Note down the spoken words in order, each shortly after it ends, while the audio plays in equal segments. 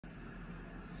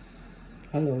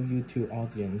Hello YouTube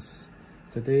audience.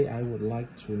 Today I would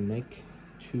like to make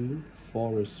two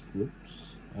forest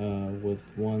groups with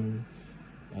one.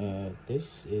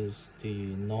 This is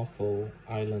the Norfolk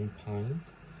Island pine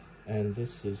and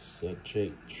this is a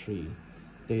jade tree.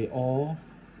 They all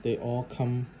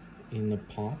come in a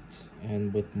pot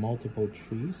and with multiple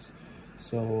trees,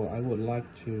 so I would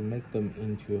like to make them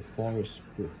into a forest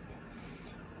group.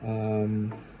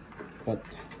 But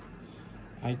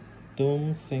I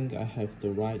don't think I have the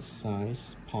right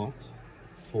size pot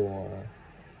for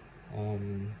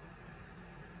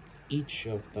each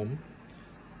of them.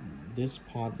 This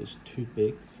pot is too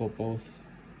big for both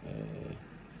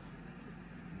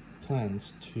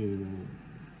plants to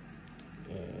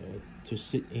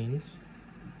sit in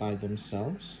by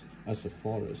themselves as a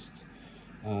forest.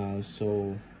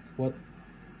 So what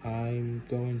I'm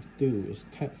going to do is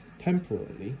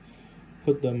temporarily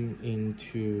put them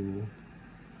into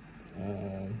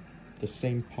the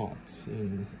same pot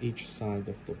in each side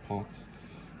of the pot.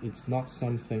 It's not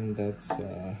something that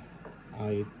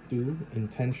I do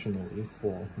intentionally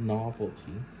for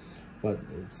novelty, but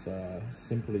it's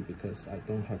simply because I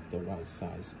don't have the right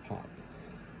size pot.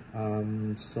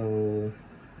 So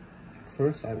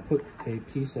first I put a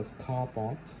piece of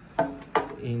cardboard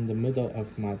in the middle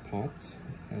of my pot,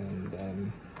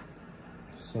 and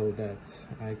so that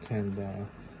I can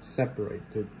separate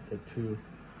the two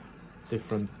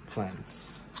different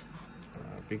plants,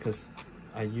 because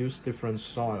I use different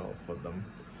soil for them,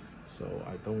 so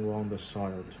I don't want the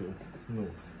soil to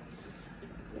move.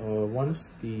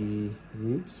 Once the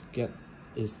roots get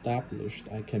established,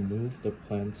 I can move the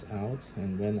plants out,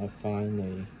 and when I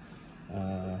find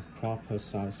a proper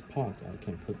size pot, I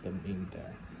can put them in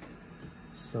there.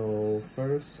 So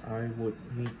first I would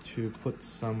need to put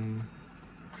some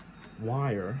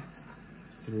wire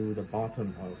through the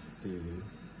bottom of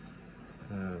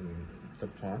the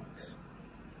pot.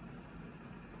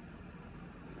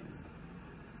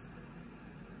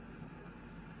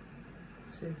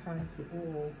 Say hi to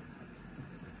all.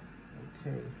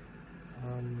 Okay.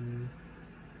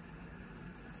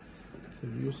 So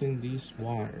using these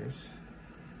wires,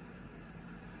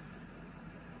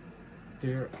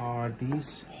 there are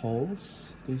these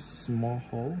holes, these small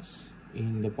holes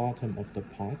in the bottom of the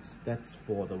pots. That's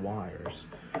for the wires.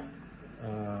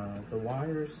 The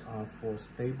wires are for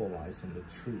stabilizing the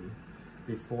tree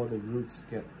before the roots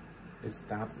get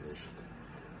established.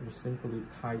 You simply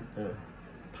tie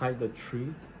the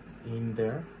tree in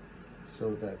there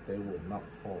so that they will not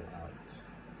fall out.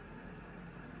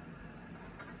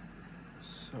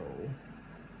 So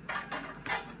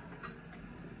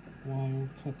wire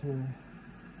cutter,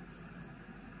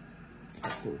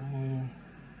 cut the wire.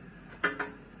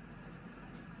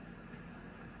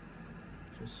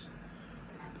 Just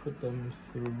put them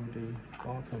through the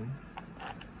bottom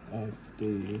of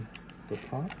the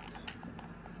pot.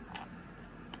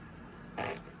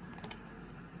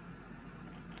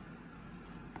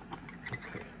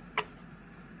 Okay.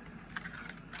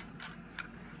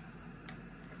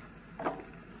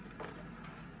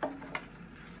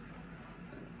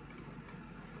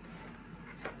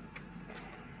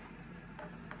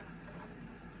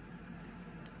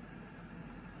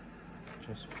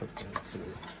 Just put them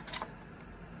through.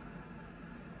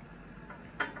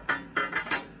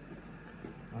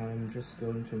 I'm just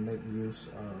going to make use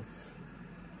of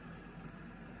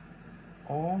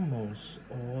almost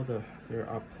all there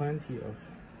are plenty of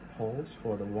holes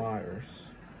for the wires.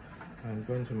 I'm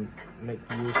going to make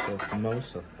use of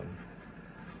most of them.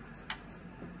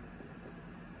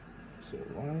 So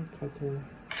wire cutter,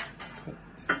 cut.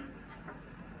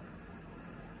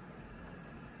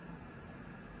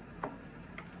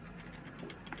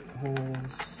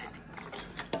 Holes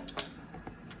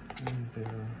in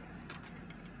there.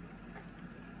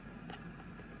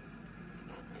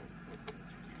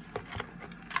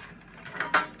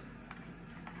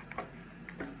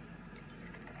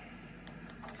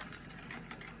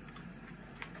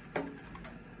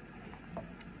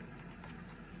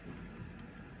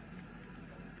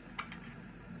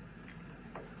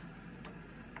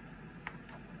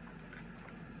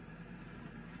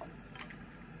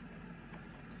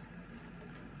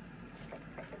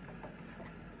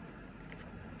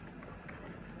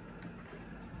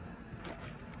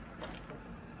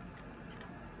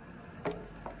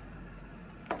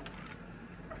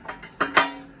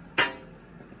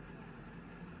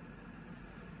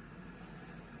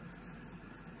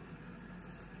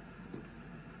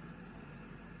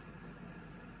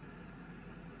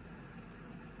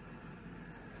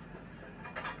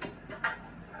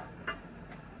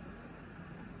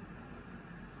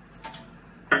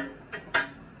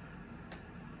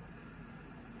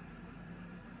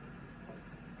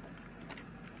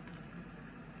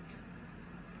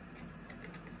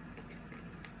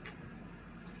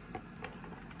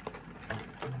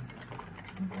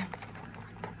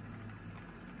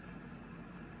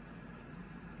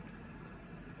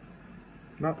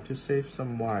 Now to save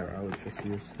some wire, I will just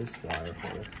use this wire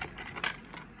here.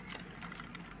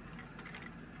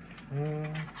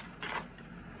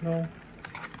 No,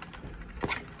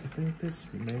 I think this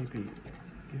maybe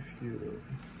give you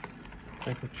a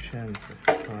better chance of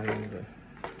tying the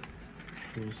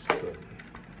trees good.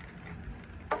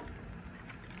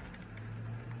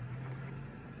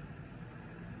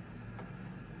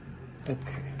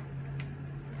 Okay.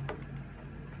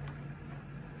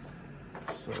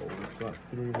 So we've got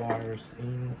 3 wires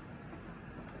in,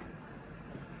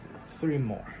 3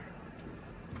 more.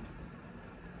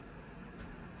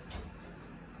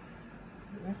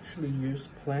 We actually use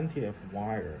plenty of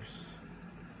wires.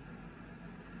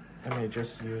 I may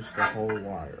just use the whole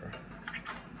wire.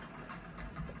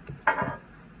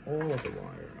 All of the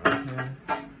wire I have.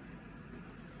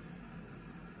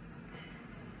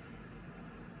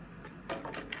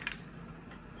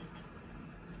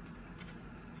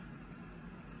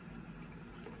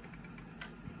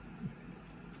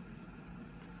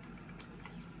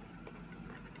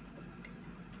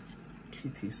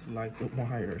 Kitties like the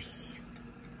wires.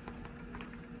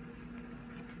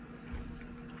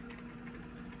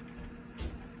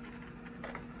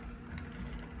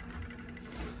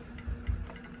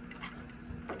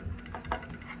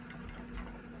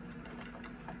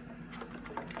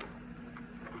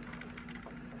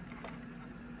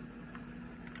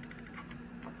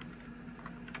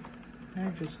 I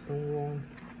just don't want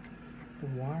the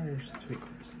wires to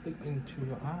stick into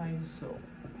your eyes, so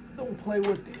don't play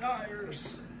with the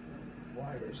wires.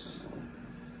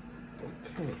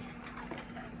 Okay.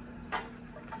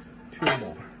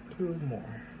 2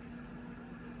 more.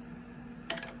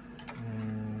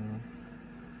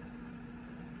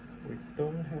 We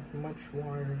don't have much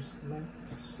wires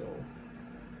left, so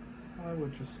I will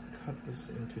just cut this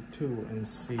into 2 and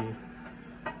see,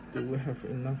 do we have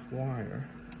enough wire?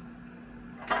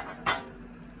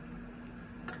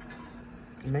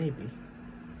 Maybe.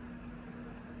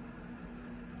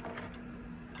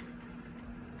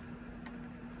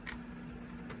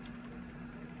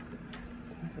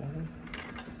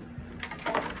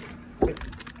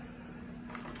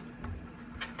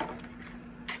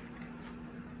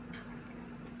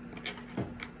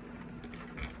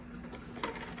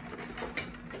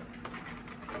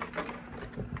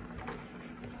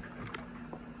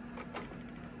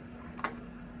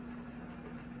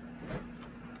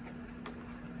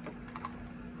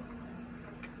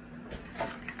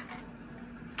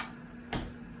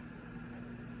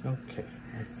 Okay,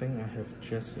 I think I have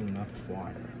just enough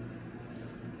wire.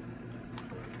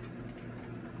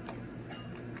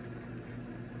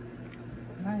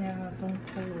 Naya, don't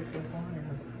play with the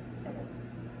wire.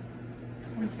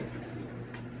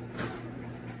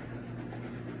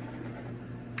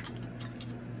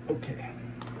 Okay.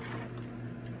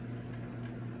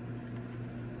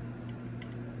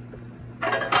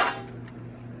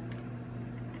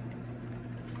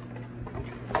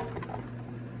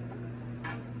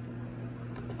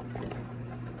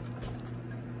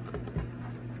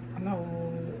 No.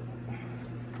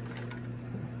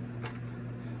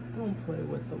 Don't play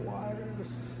with the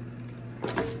wires.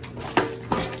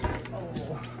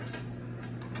 Oh.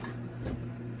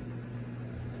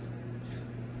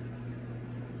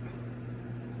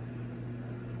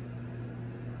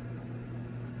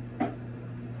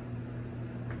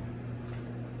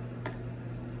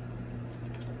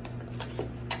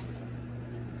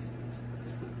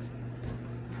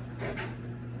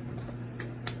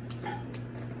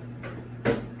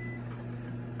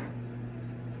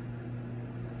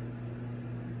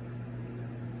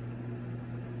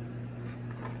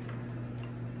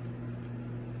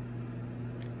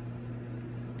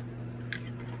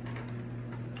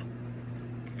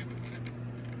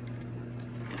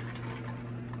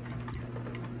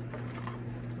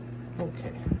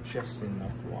 Okay, just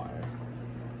enough wire.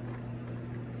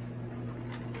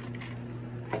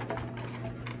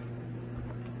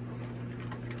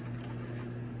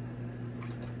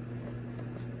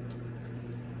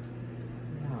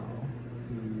 Now,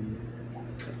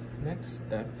 the next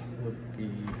step would be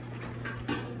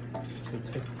to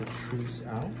take the trees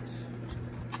out.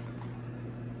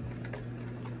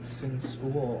 Since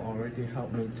Uo already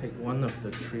helped me take one of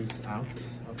the trees out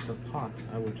of the pot,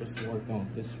 I will just work on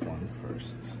this one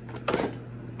first.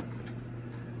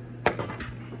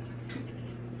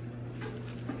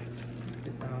 Take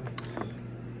it out.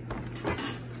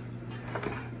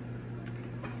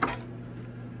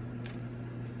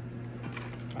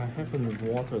 I haven't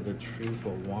watered the tree for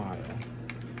a while,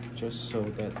 just so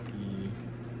that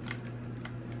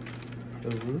the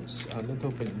roots are a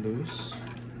little bit loose.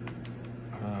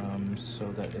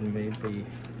 so that it may be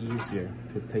easier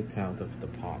to take out of the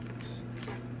pot.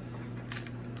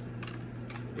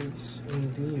 It's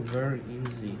indeed very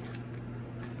easy.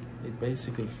 It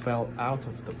basically fell out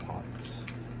of the pot.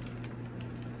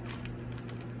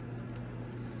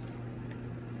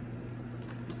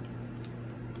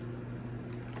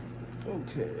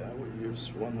 Okay, I will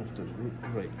use one of the root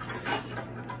rake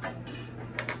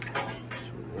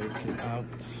to rake it out.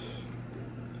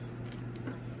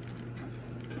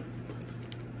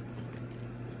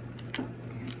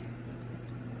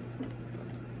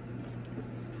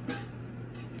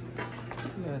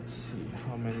 Let's see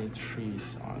how many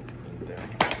trees are in there.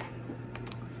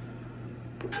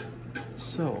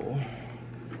 So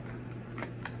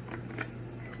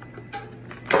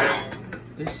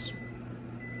this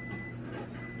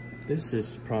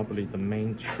is probably the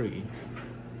main tree,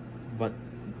 but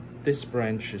this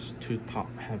branch is too top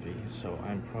heavy, so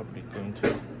I'm probably going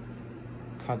to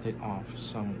cut it off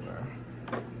somewhere.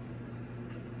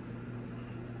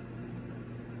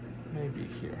 Maybe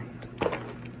here.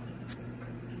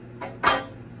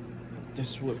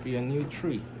 This would be a new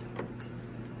tree.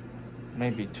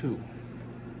 Maybe two.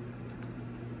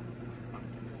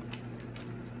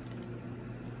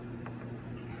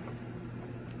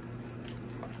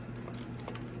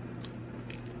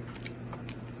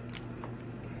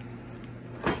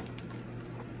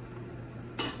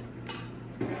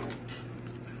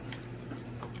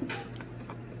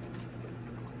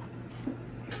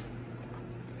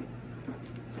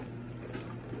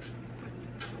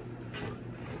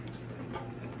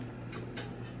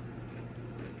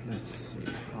 Let's see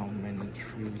how many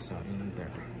trees are in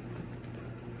there.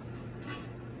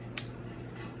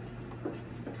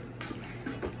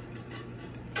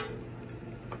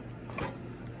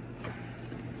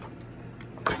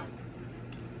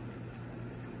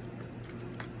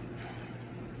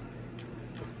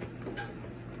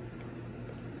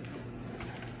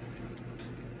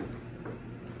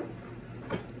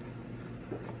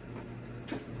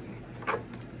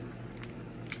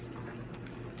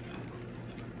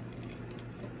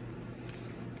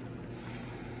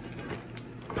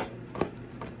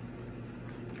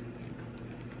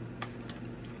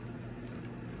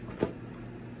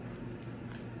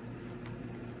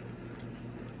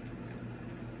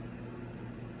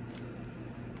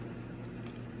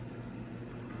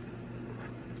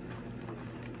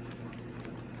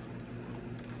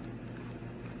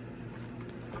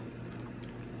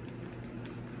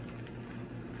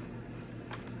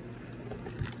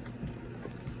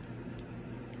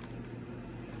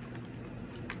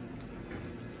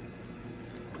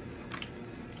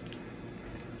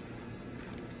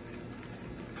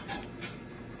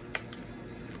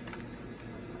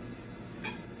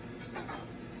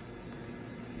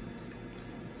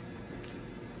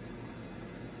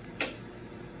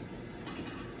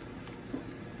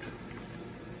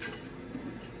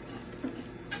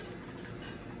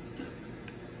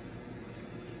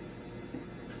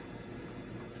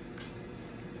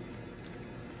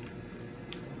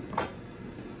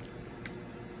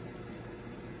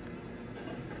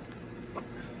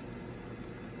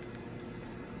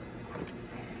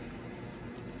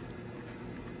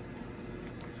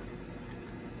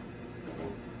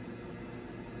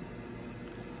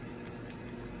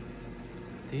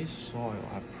 These soil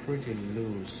are pretty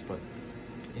loose, but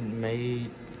it may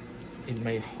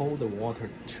hold the water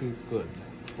too good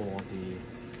for the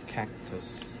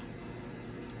cactus,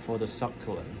 for the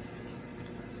succulent.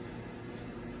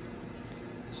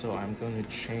 So I'm going to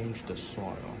change the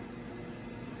soil.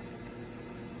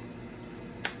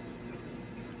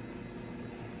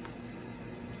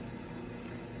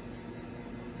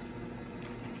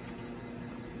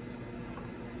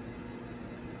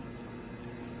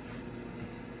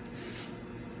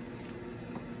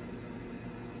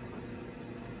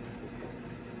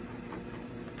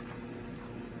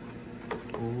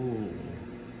 Ooh.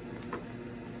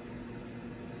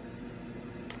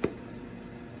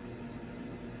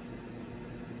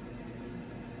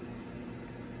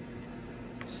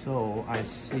 So I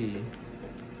see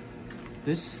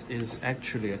this is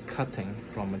actually a cutting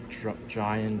from a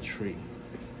giant tree.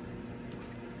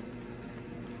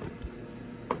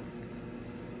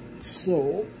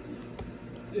 So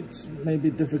it's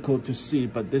maybe difficult to see,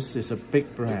 but this is a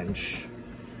big branch.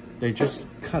 They just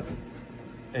cut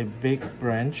a big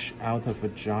branch out of a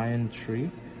giant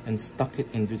tree and stuck it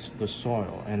into the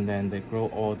soil, and then they grow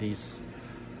all these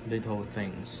little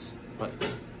things. But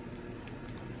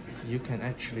you can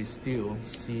actually still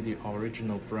see the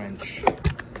original branch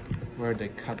where they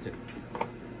cut it.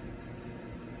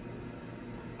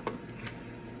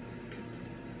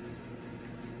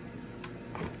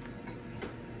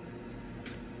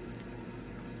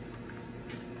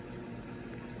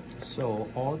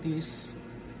 So all these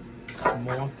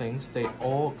small things, they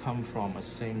all come from a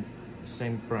same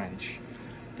branch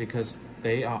because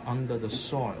they are under the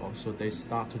soil, so they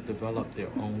start to develop their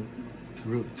own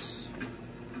roots.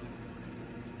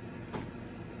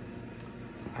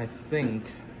 I think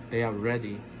they are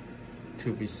ready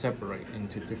to be separated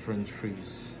into different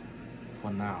trees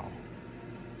for now.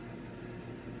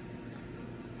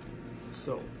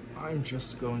 So I'm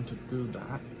just going to do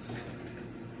that.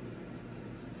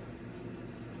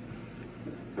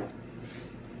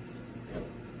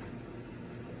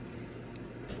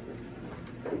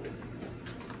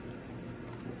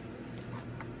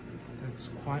 That's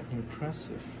quite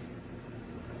impressive.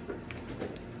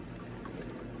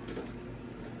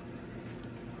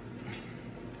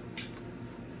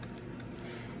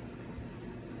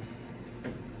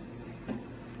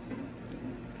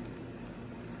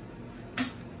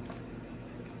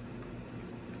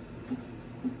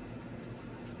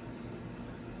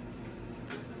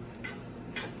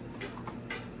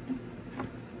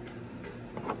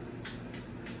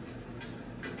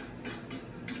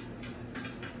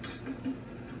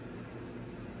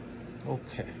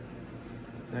 Okay,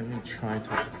 let me try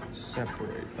to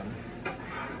separate them.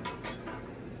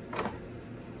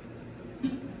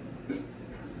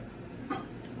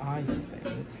 I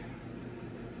think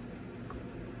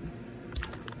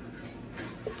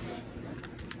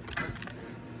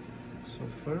so.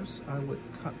 First, I would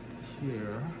cut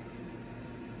here.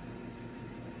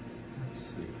 Let's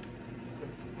see.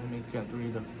 Let me get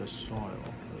rid of the soil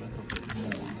a little bit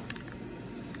more.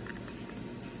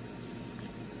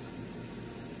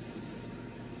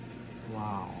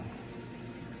 Wow,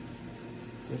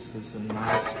 this is a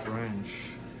nice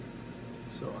branch.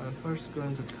 So I'm first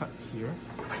going to cut here.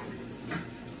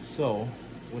 So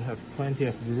we have plenty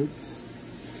of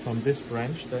roots from this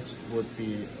branch. That would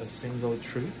be a single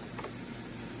tree.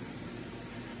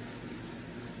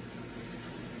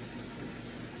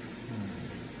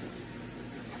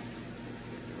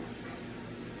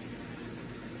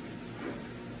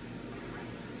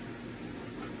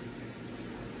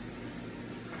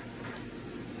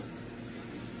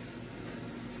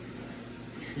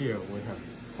 Here we have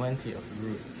plenty of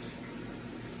roots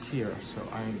here, so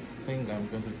I think I'm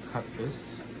going to cut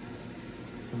this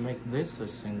to make this a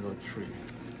single tree.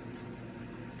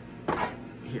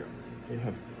 Here we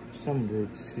have some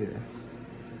roots here.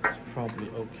 It's probably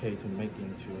okay to make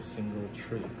into a single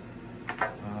tree.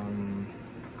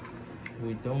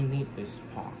 We don't need this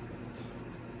part.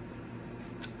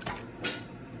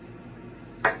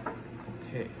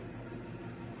 Okay.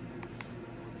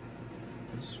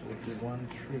 This would be one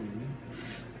tree.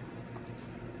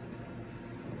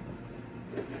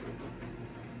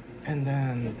 And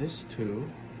then this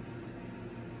two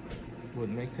would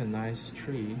make a nice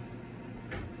tree.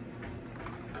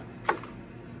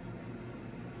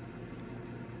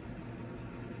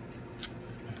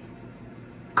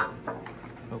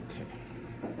 Okay.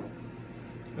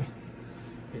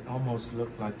 It almost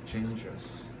looked like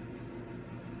gingers.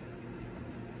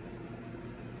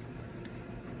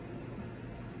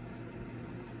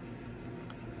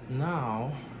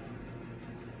 Now,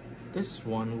 this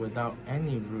one without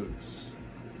any roots,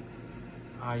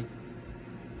 I'm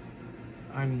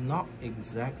not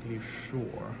exactly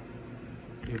sure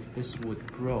if this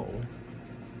would grow,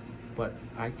 but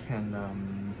I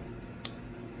can,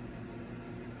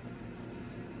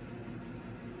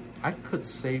 I could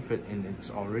save it in its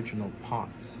original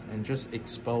pot and just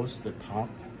expose the top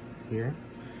here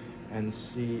and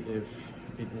see if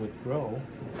it would grow.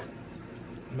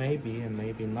 Maybe and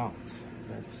maybe not.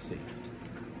 Let's see.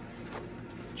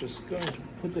 Just going to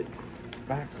put it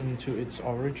back into its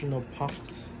original pot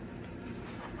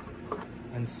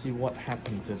and see what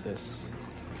happened to this.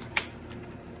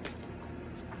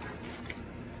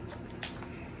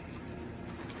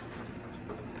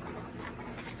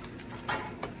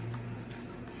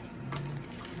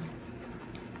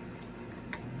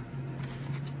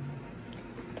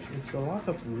 It's a lot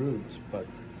of roots, but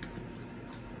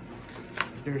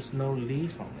there's no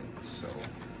leaf on it, so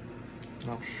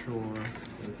not sure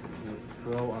if it would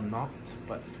grow or not,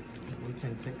 but we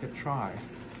can take a try.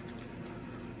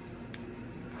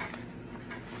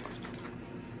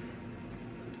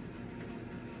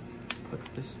 Put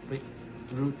this big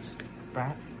roots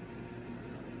back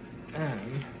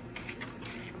and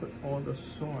put all the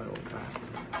soil back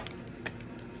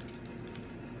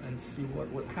and see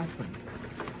what would happen.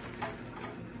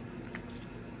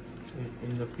 If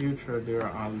in the future there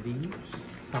are leaves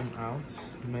come out,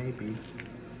 maybe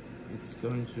it's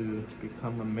going to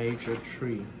become a major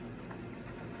tree.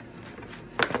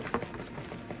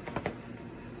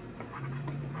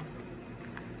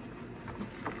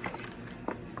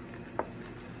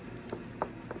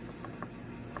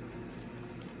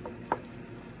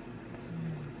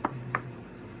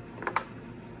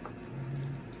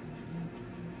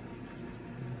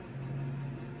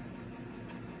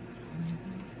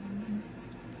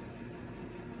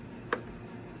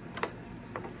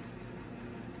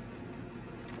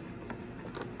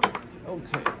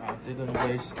 Okay, I didn't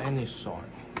waste any soil.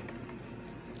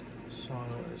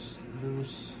 Soil is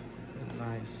loose and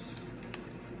nice.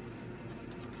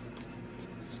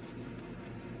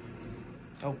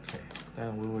 Okay,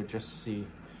 then we will just see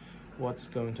what's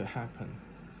going to happen.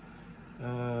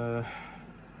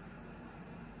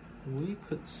 We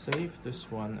could save this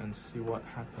one and see what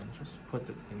happens. Just put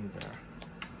it in there.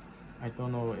 I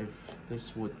don't know if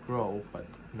this would grow, but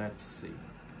let's see.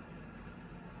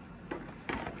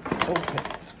 Okay,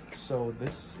 so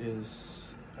this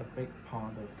is a big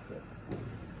part of the,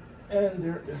 and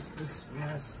there is this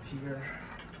mess here.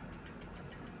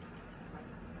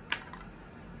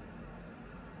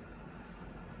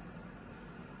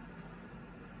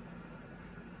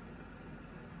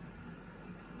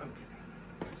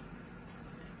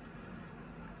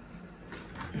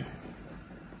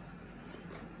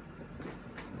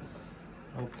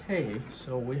 Okay,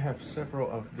 so we have several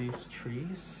of these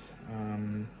trees.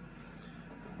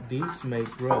 These may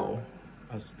grow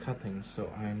as cuttings, so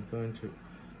I'm going to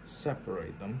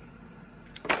separate them.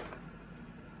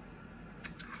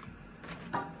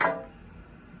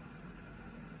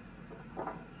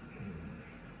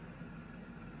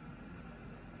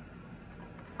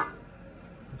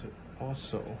 To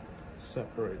also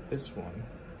separate this one,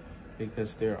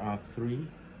 because there are 3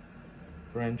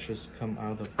 branches come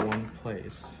out of one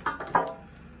place.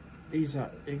 These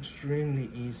are extremely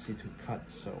easy to cut,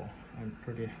 so I'm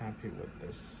pretty happy with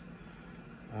this.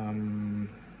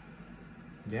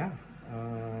 Yeah,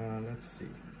 let's see.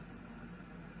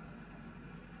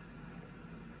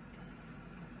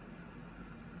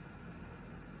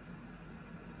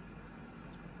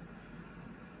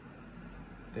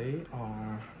 They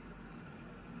are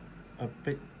a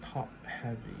bit top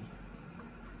heavy.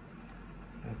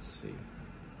 Let's see.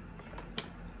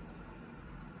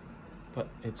 But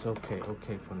it's okay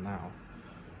for now.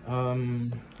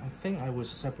 I think I will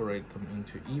separate them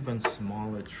into even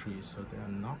smaller trees so they are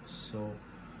not so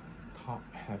top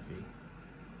heavy.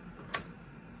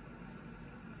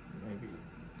 Maybe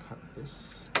cut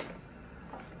this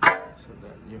so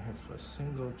that you have a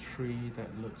single tree that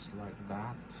looks like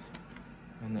that,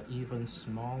 and an even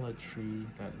smaller tree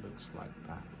that looks like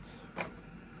that.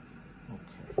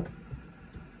 Okay.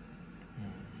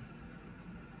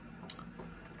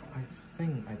 I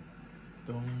think I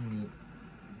don't need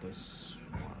this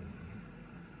one,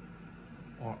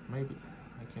 or maybe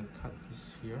I can cut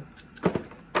this here.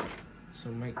 So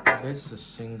make this a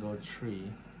single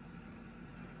tree,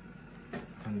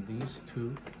 and these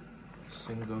 2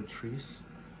 single trees.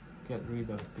 Get rid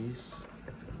of these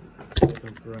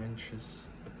little branches.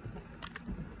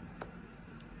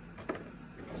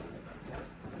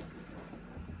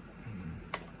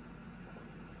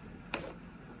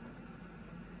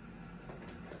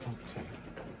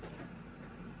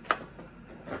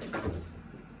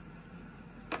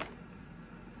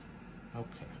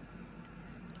 Okay,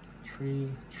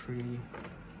 tree.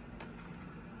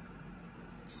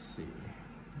 Let's see,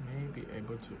 maybe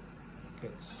able to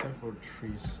get several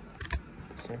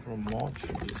more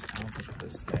trees out of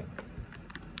this thing.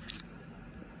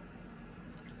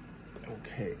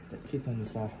 Okay, the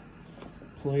kittens are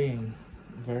playing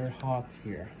very hard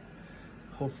here.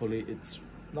 Hopefully it's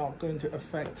not going to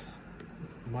affect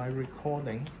my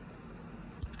recording.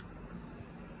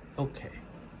 Okay.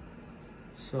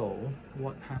 So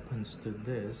what happens to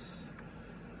this?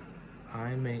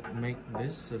 I make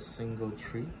this a single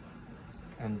tree,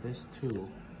 and this too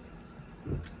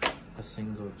a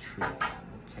single tree.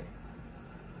 Okay.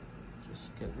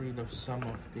 Just get rid of some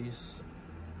of these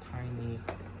tiny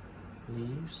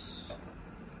leaves.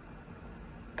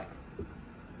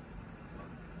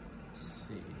 Let's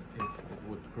see if it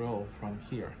would grow from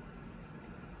here,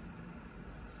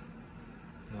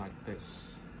 like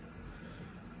this.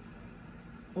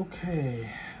 Okay,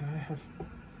 I have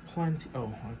plenty. Oh,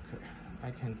 okay.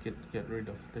 I can get rid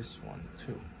of this one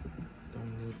too.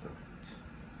 Don't need that.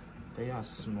 They are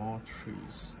small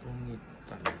trees. Don't need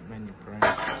that many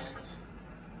branches.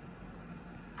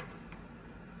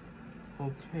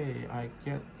 Okay, I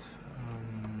get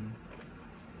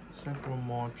several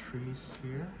more trees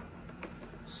here.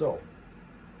 So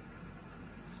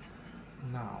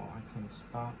now I can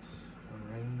start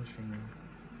arranging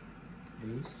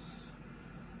these.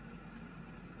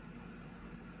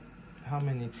 How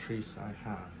many trees I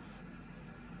have?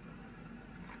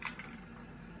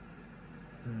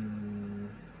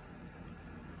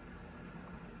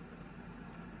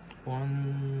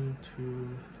 1,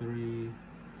 2, 3,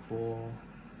 4,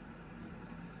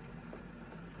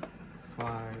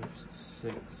 5,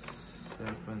 6,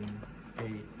 7, 8,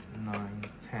 9,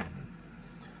 10.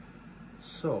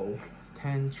 So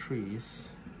 10 trees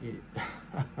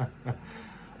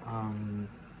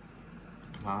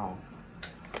wow,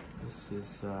 this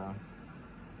is a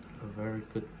very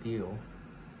good deal,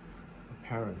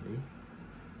 apparently.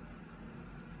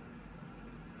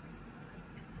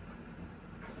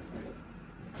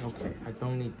 Okay, I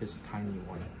don't need this tiny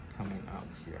one coming out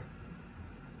here.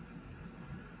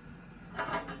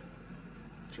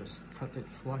 Just cut it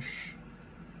flush.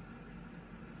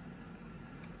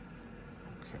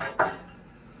 Okay.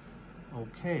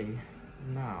 Okay,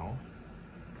 now,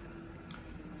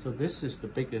 so this is the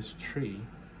biggest tree,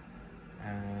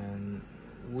 and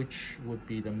which would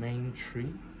be the main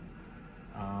tree.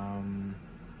 I'm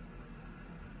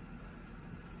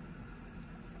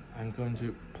going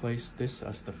to place this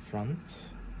as the front.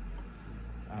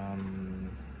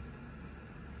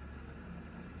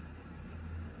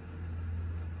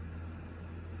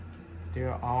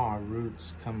 There are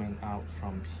roots coming out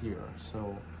from here,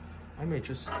 so I may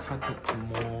just cut it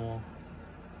more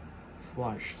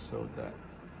flush so that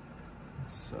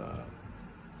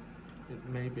it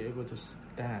may be able to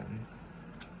stand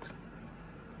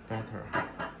better,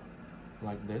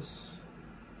 like this.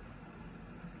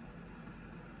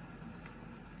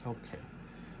 Okay,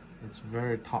 it's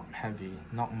very top heavy,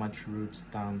 not much roots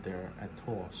down there at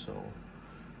all, so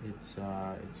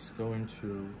it's going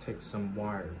to take some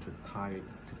wire to tie it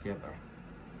together.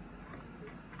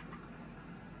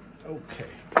 Okay,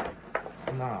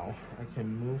 now I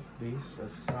can move these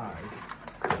aside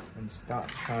and start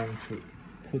trying to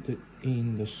put it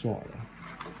in the soil.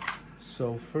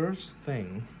 So first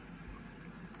thing,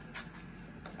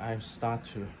 I start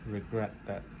to regret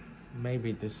that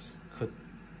maybe this could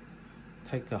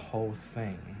take a whole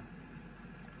thing.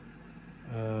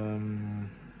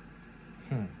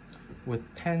 With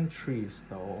 10 trees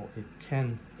though, it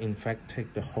can in fact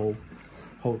take the whole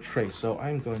tray. So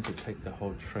I'm going to take the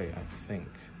whole tray, I think.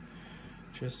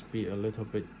 Just be a little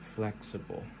bit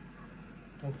flexible.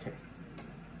 Okay.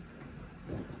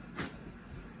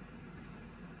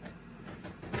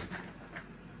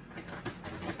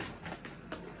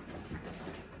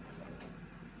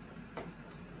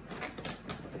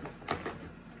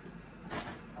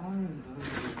 I'm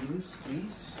going to use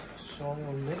these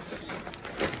soil mix.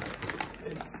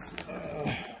 It's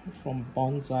from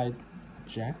Bonsai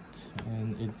Jade,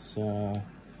 and it's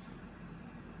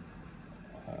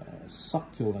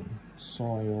succulent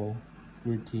soil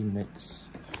gritty mix.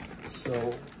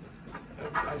 So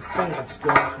I think it's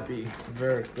going to be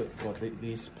very good for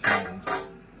these plants.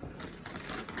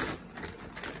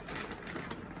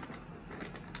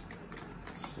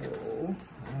 So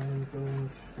I'm going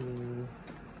to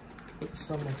put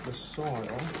some of the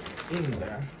soil in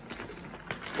there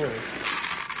first.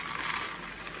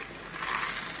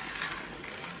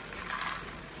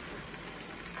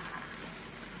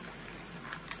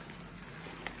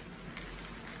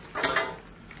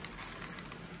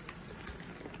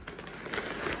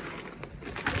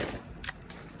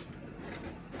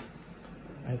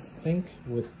 I think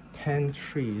with 10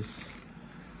 trees,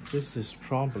 this is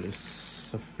probably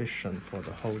sufficient for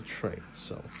the whole tray.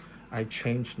 So I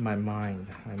changed my mind.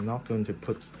 I'm not going to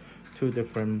put two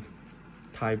different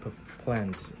type of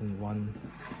plants in one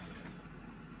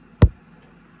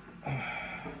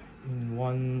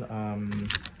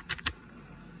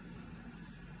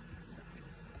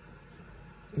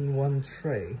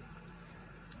tray.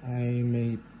 I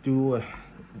may do a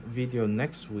video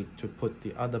next week to put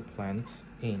the other plant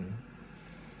in.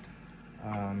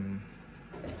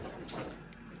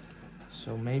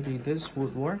 So maybe this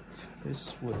would work.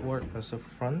 This would work as a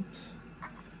front.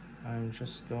 I'm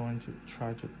just going to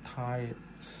try to tie it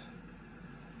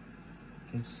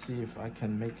and see if I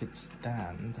can make it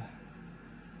stand.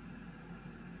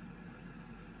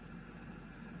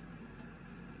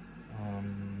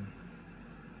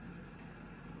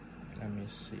 Let me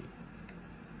see.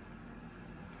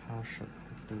 How should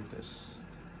I do this?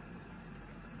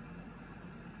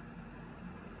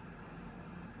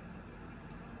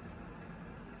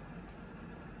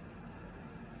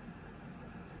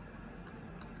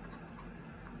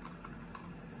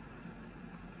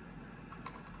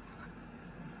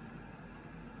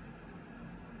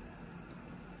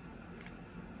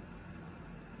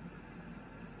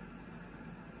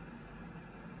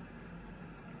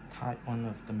 Tie one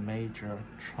of the major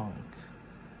trunk,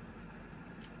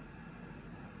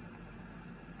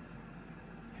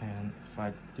 and if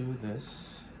I do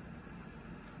this,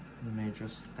 it may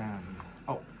just stand.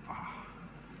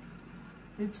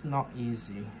 It's not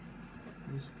easy.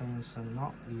 These things are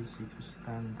not easy to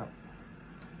stand up.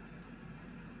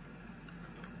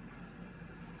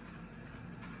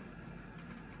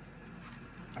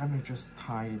 I may just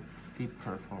tie it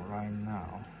deeper for right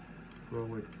now.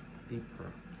 Grow it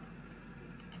deeper.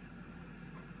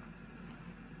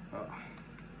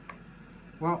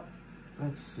 Well,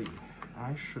 let's see.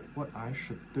 What I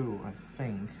should do, I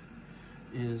think,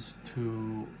 is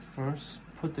to first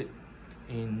put it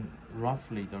in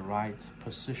roughly the right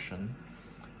position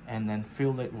and then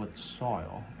fill it with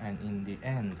soil, and in the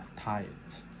end tie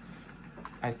it.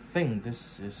 I think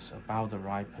this is about the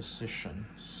right position,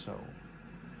 so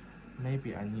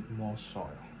maybe I need more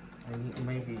soil. I need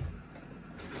maybe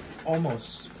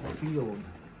almost fill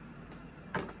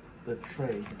the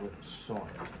tray with soil.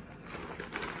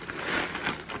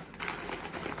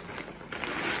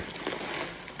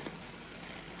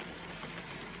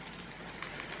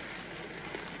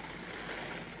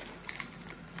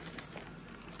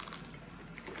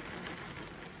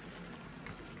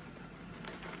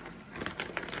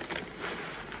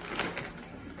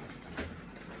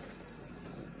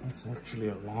 It's actually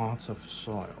a lot of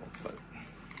soil, but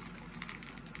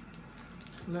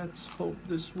let's hope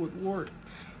this would work.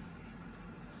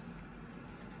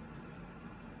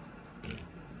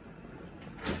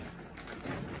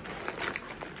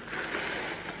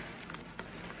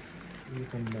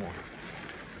 Even more,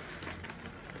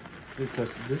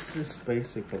 because this is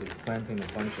basically planting a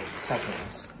bunch of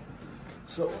cuttings,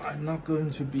 so I'm not going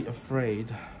to be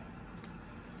afraid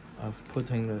of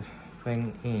putting the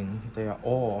thing in. They are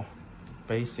all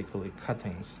basically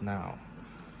cuttings now,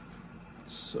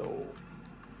 so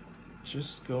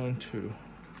just going to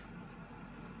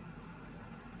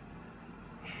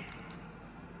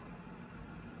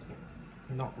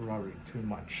not worry too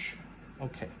much.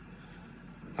 Okay,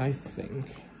 I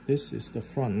think this is the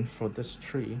front for this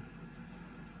tree.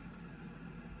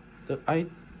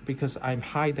 Because I'm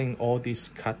hiding all these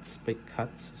cuts, big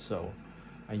cuts, so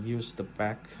I use the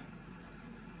back,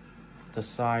 the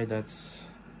side that's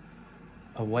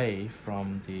away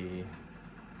from the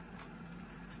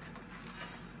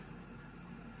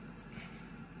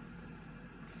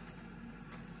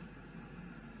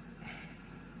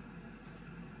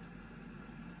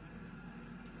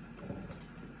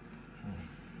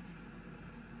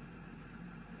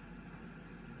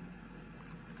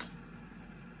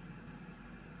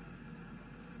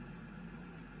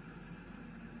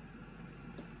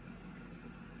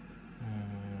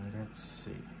let's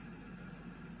see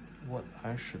what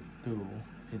I should do.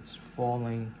 It's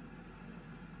falling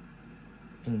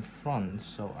in front,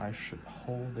 so I should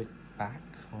hold it back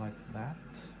like that.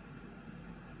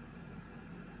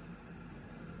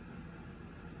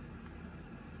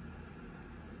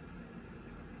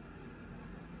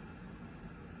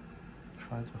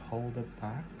 Try to hold it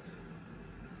back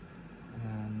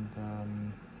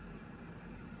and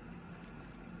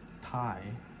tie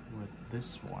with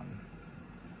this one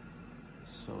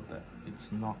so that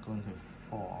it's not going to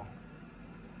fall.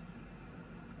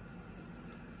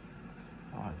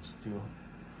 Oh, it's still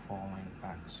falling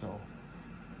back, so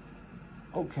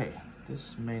okay,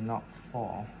 this may not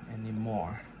fall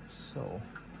anymore. So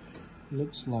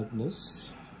looks like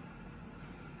this.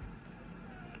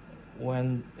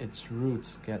 When its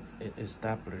roots get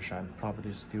established, I'm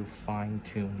probably still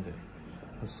fine-tune the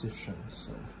position,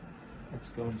 so it's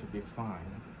going to be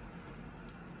fine.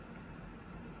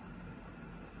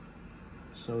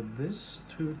 So these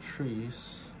two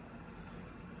trees,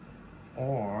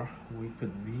 or we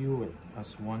could view it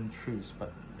as one tree,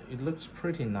 but it looks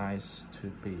pretty nice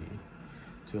to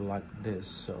like this,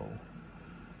 so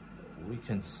we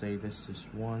can say this is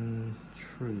one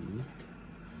tree.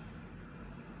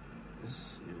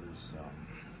 This is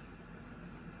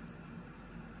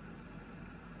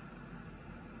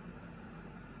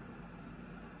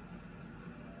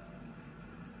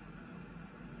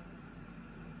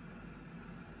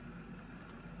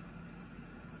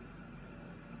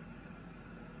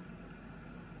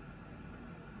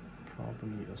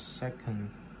probably a second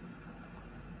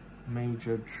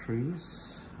major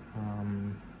trees.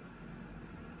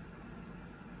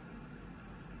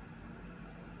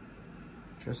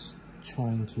 Just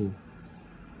trying to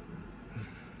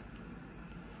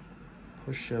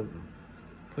push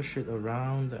it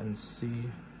around and see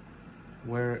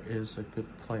where is a good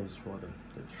place for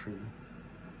the tree.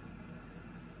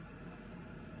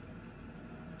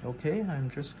 Okay, I'm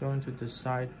just going to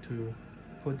decide to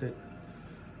put it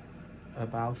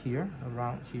about here,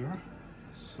 around here.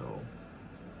 So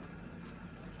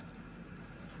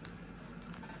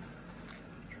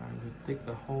trying to dig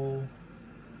a hole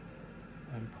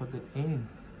and put it in.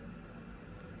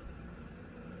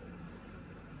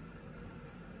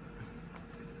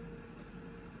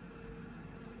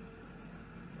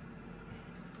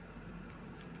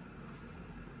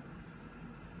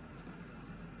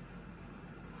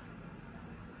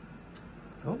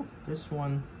 Oh, this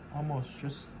one almost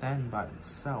just stands by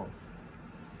itself.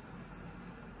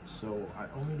 So I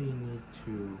only need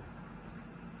to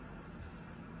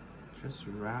just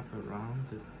wrap around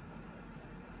it.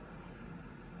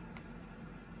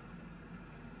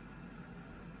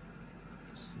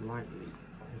 Slightly.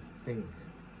 I think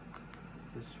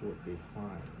this would be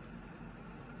fine.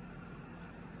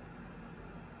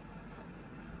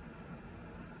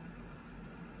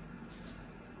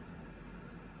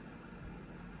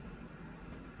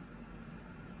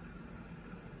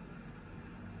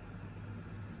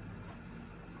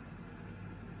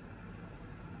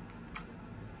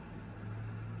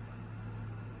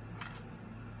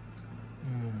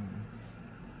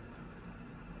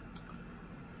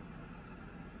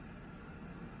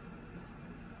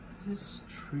 This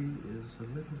tree is a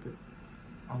little bit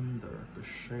under the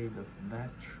shade of that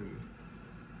tree.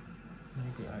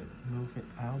 Maybe I move it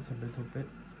out a little bit,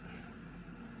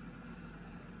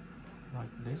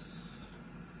 like this.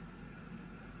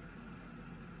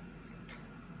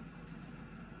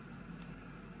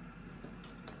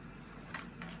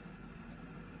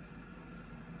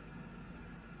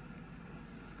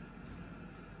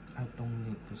 I don't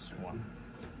need this one.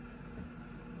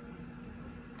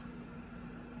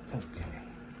 Okay.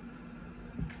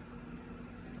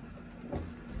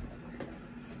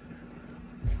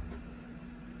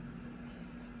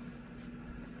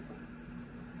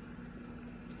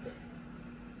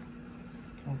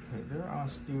 Okay, there are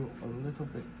still a little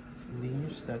bit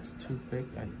leaves that's too big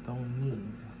I don't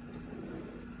need.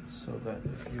 So that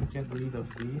if you get rid of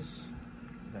these,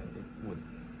 then it would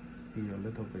be a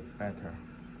little bit better.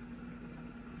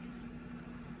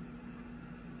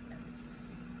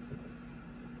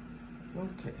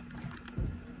 Okay,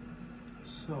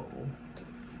 so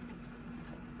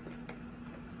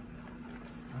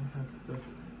I have the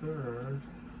third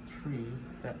tree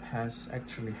that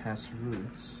actually has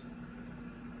roots.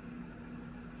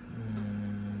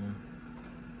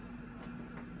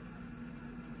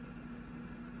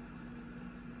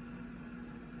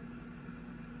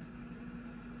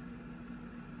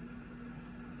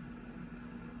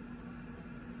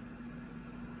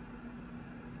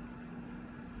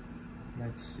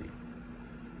 Let's see.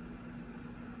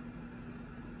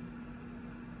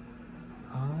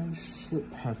 I should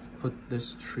have put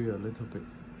this tree a little bit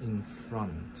in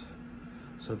front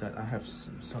so that I have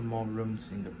some more rooms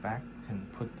in the back and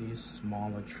put these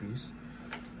smaller trees.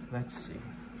 Let's see.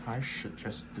 I should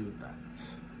just do that.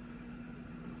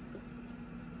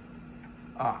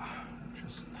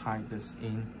 Just tie this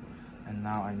in, and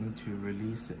now I need to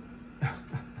release it.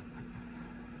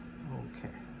 Okay.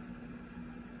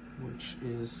 Which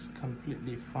is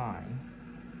completely fine.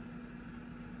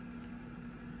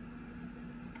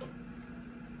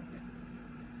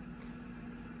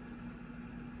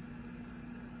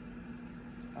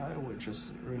 I will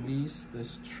just release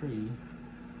this tree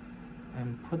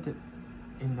and put it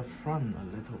in the front a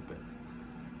little bit.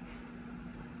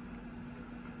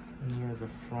 Near the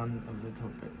front a little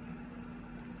bit.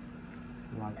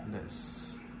 Like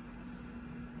this.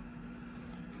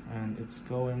 And it's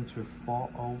going to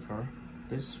fall over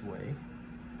this way.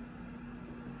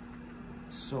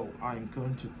 So I'm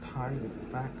going to tie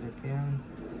it back again.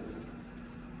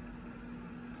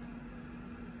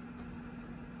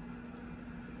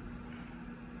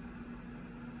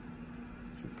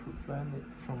 To prevent it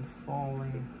from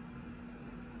falling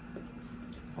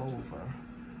over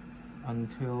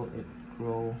until it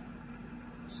grows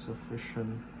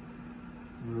sufficient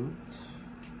roots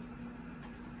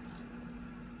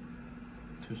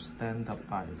to stand up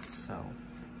by itself.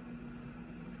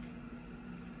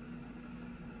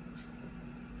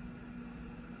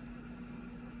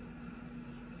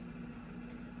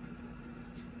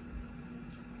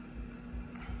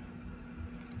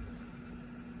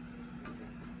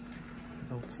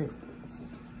 Okay,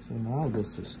 so now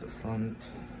this is the front.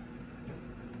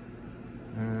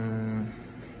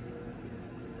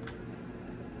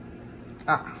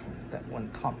 That one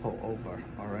toppled over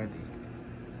already.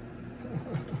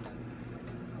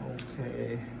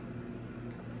 Okay,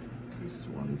 this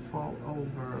one fall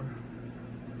over.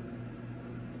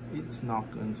 It's not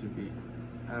going to be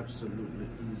absolutely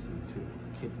easy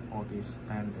to keep all these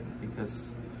standing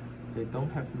because they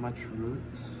don't have much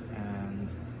roots and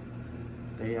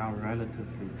they are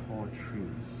relatively tall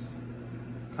trees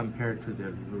compared to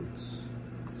their roots.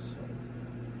 So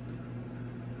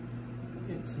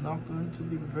it's not going to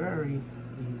be very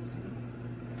easy.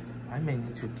 I may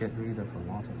need to get rid of a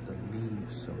lot of the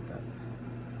leaves so that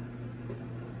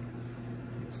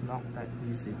it's not that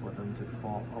easy for them to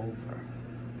fall over.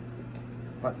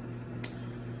 But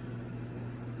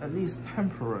at least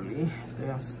temporarily, they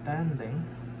are standing.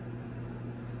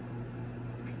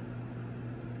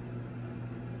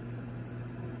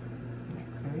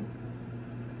 Okay,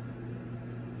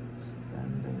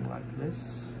 standing like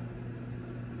this.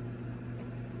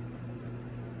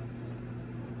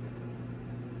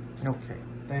 Okay,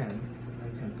 then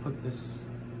I can put this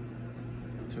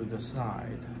to the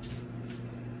side.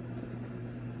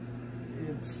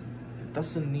 It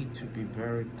doesn't need to be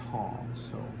very tall,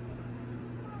 so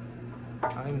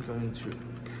I'm going to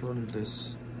prune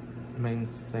this main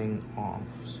thing off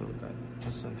so that it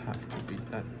doesn't have to be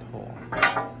that tall.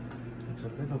 It's a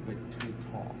little bit too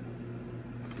tall.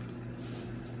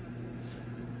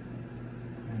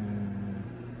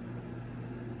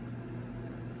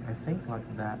 I think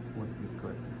like that would be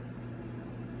good.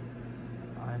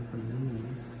 I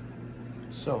believe.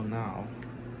 So now,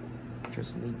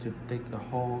 just need to dig a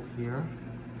hole here.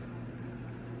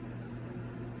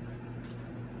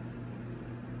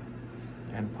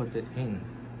 And put it in.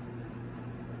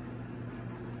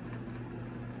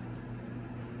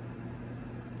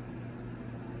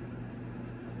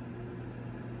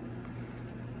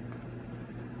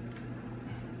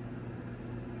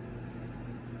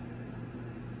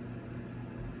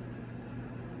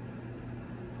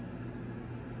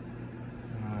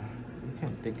 You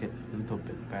can dig it a little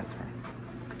bit better.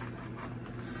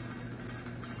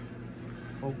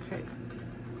 Okay.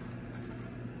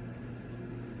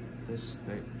 This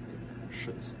thing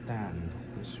should stand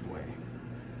this way.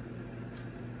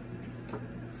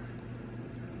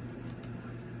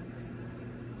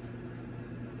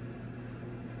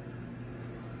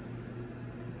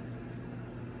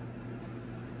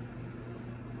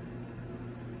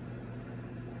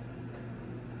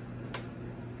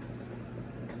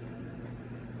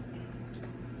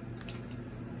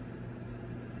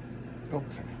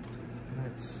 Okay,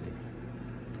 let's see.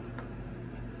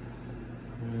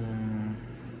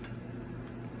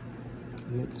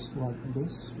 Looks like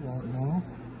this right now.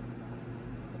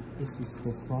 This is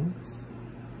the front.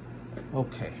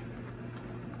 Okay.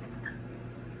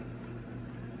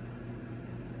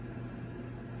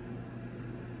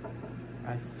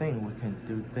 I think we can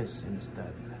do this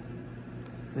instead.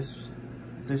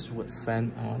 This would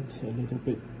fan out a little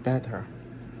bit better.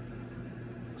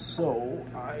 So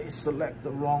I select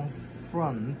the wrong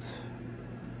front.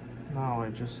 Now I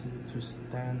just need to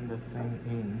stand the thing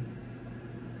in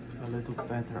a little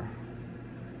better.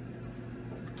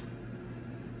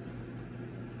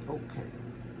 Okay.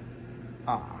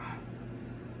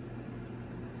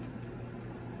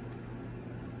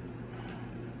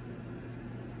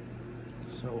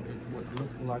 So it would look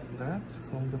like that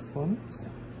from the front.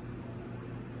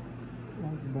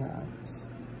 Like that.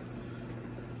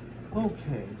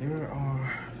 Okay, there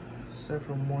are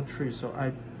several more trees. So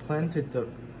I planted the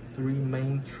 3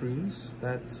 main trees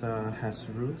that has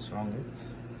roots on it.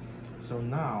 So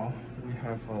now we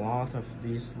have a lot of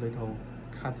these little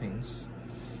cuttings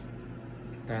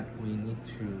that we need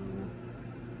to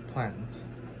plant.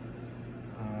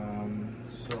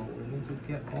 So we need to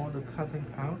get all the cutting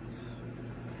out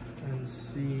and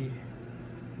see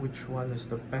which one is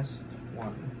the best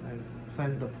one and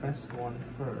plant the best one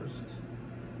first.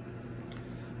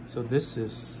 So this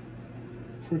is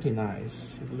pretty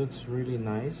nice. It looks really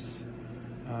nice.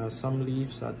 Some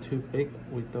leaves are too big,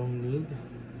 we don't need.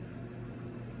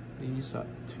 These are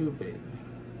too big,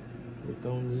 we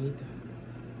don't need.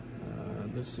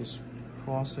 This is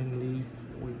crossing leaf,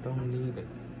 we don't need it.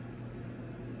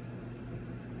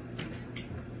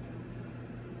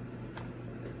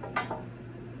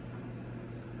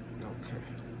 Okay,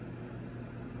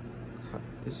 cut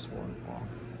this one off.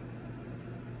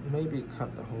 Maybe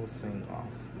cut the whole thing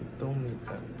off. We don't need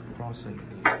that crossing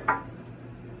leaf.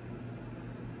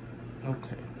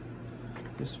 Okay,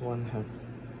 this one have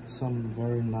some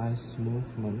very nice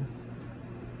movement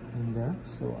in there,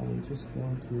 so I'm just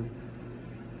going to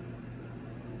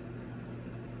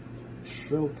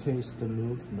showcase the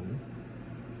movement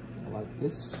like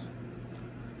this.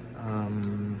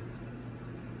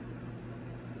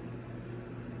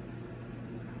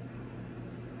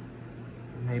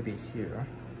 Maybe here.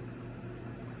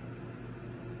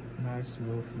 Nice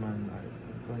movement.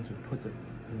 I'm going to put it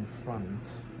in front.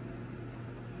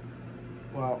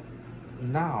 Well,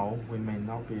 now we may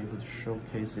not be able to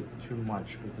showcase it too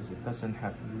much because it doesn't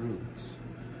have roots.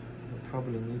 We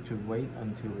probably need to wait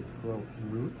until it grows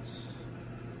roots.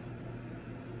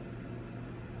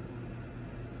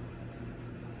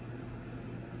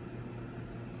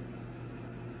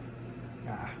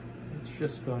 It's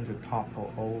just going to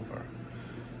topple over.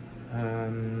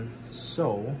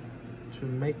 So to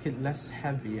make it less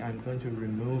heavy, I'm going to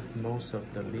remove most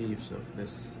of the leaves of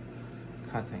this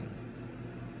cutting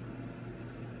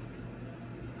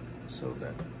so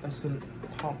that it doesn't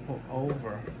topple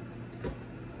over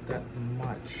that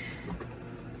much.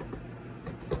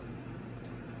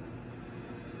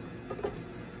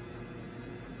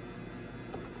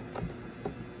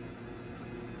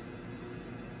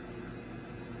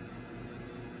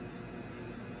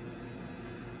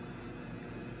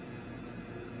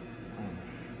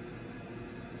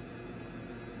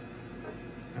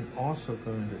 I'm also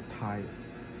going to tie it.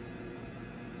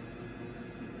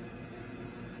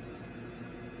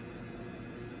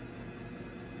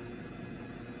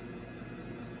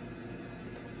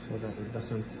 So that it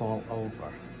doesn't fall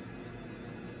over.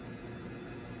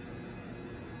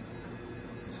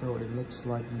 So it looks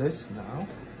like this now.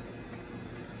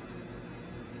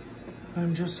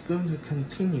 I'm just going to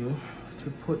continue to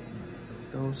put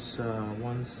those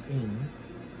ones in.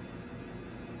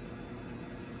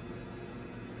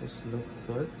 This look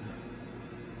good.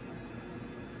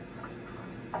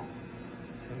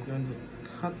 I'm going to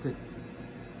cut it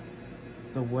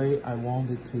the way I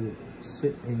want it to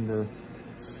sit in the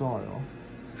soil,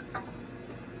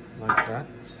 like that.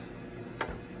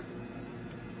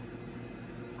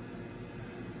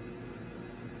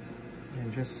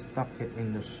 And just stuck it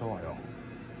in the soil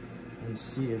and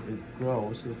see if it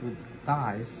grows. If it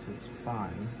dies, it's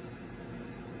fine.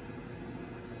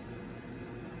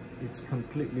 It's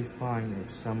completely fine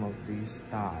if some of these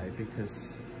die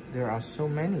because there are so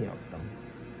many of them.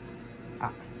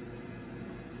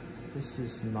 This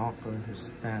is not going to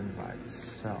stand by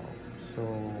itself,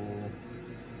 so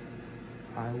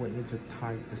I would need to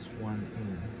tie this one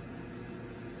in.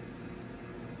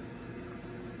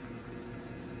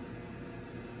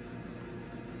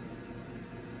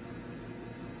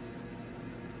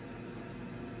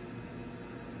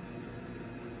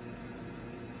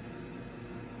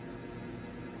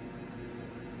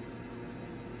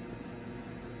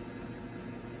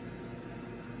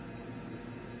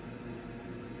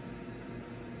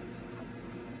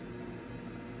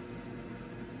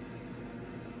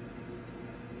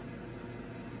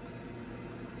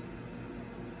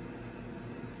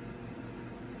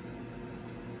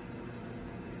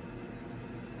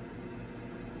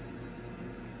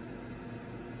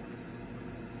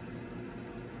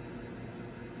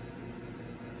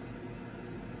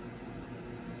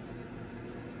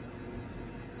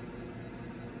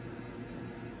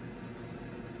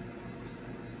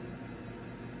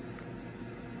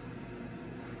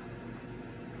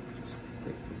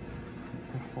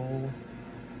 Hole,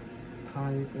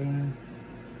 tie it in.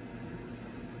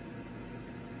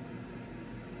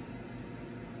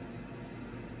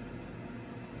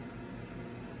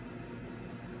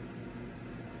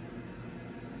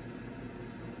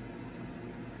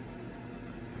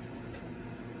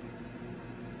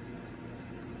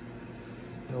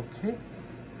 Okay,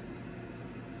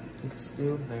 it's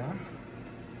still there.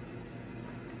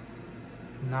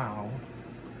 Now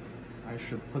I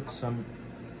should put some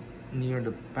near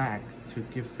the back to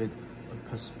give it a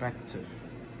perspective.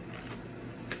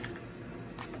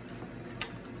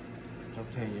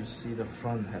 Okay, you see the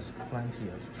front has plenty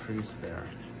of trees there.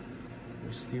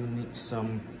 We still need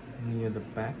some near the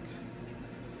back.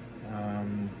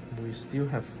 We still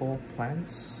have 4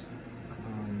 plants,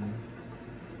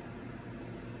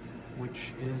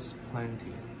 which is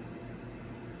plenty.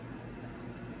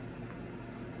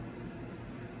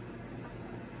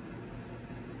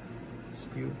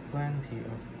 Still plenty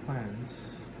of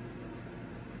plants.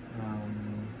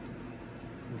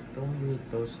 We don't need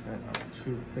those that are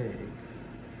too big.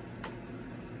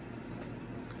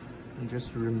 I'm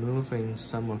just removing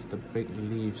some of the big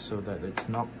leaves so that it's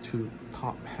not too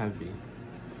top heavy.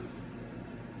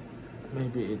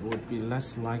 Maybe it would be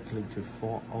less likely to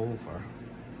fall over.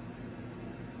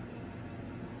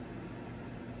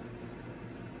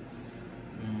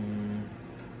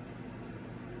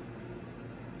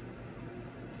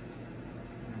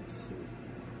 Let's see.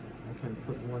 I can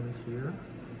put one here.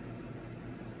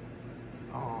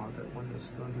 Oh, that one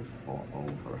is going to fall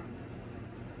over.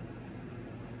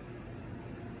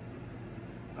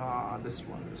 Ah, this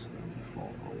one is going to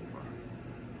fall over.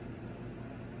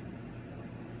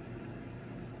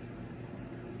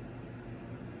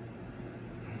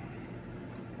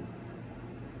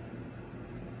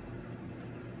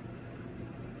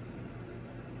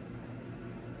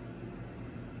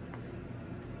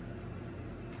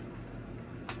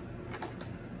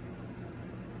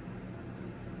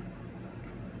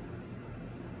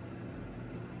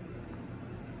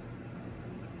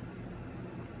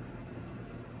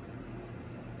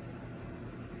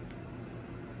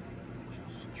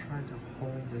 try to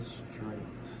hold this straight.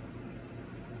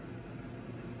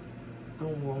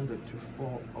 Don't want it to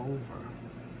fall over.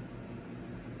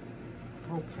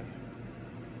 Okay.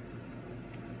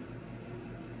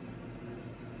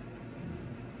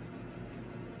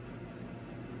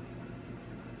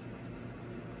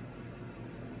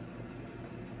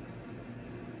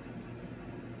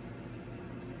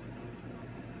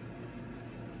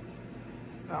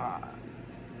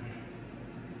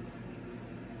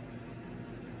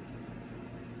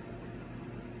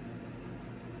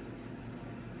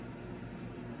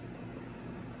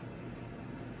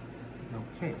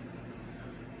 Okay,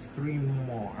 three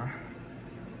more.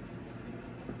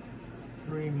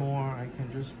 I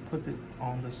can just put it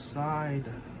on the side.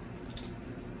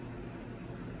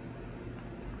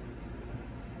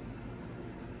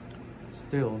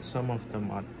 Still, some of them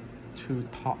are too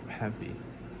top heavy.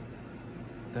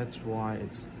 That's why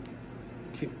it's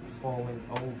keep falling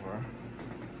over.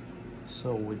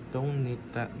 So we don't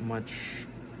need that much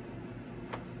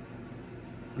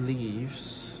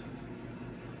leaves.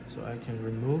 So I can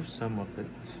remove some of it.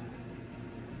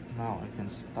 Now I can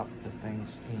stuff the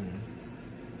things in.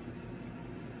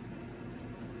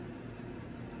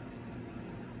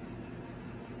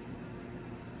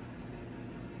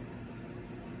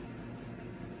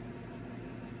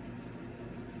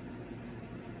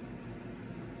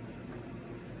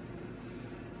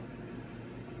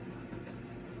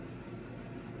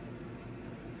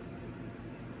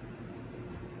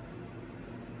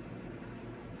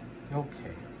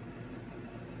 Okay,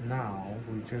 now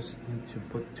we just need to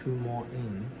put two more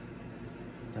in,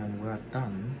 then we're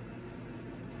done.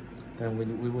 Then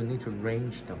we will need to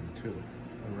arrange them too,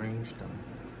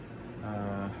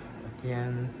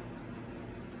 again,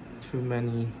 too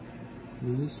many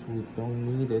leaves, we don't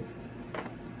need it.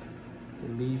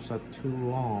 The leaves are too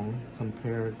long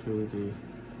compared to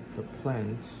the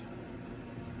plant.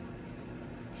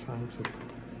 Trying to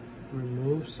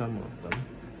remove some of them.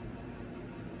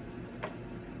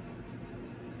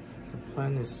 The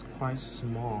plant is quite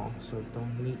small, so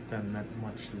don't need that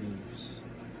much leaves.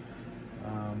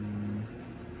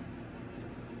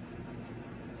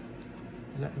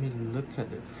 Let me look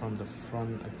at it from the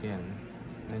front again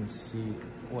and see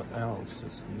what else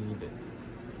is needed.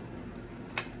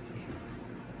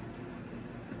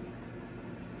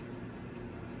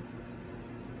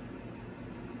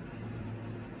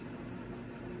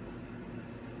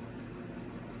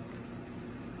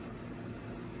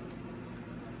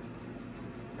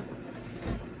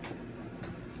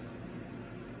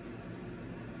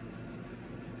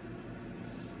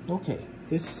 Okay,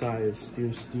 this side is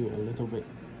still a little bit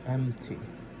empty.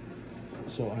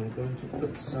 So I'm going to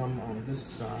put some on this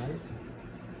side.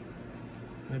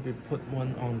 Maybe put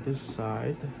one on this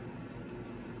side.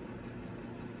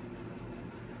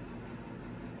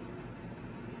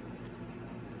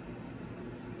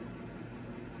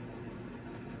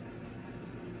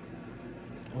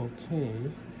 Okay.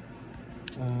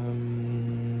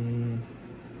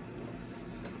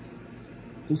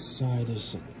 This side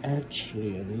is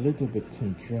actually a little bit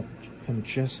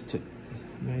congested.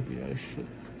 Maybe I should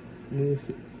move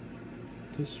it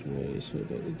this way so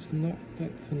that it's not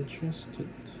that congested.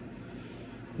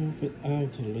 Move it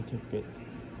out a little bit.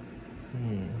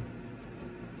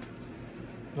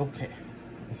 Okay,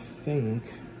 I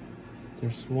think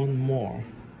there's one more.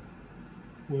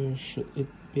 Where should it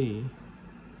be?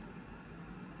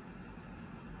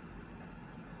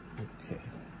 Okay,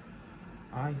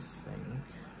 I think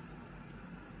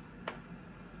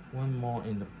one more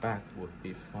in the back would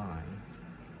be fine.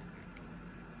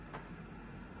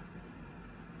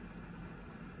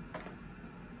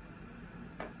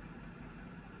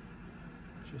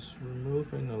 Just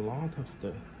removing a lot of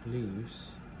the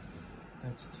leaves.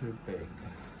 That's too big.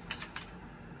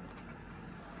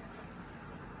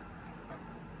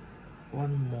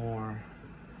 One more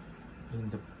in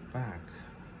the back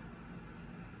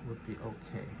would be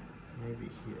okay. Maybe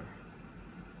here.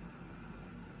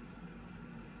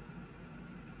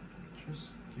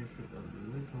 Just give it a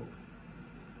little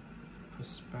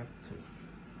perspective.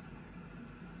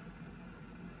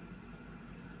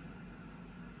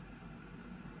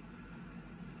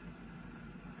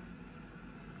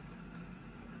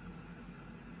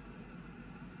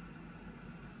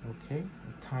 Okay,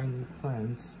 a tiny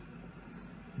plant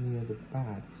near the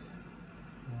back.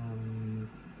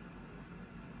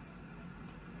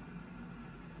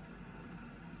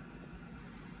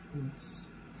 It's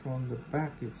from the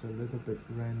back, it's a little bit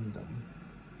random.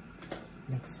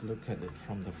 Let's look at it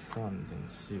from the front and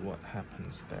see what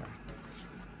happens there.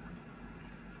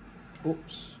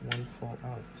 Oops, one fall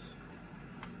out.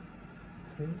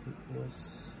 I think it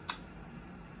was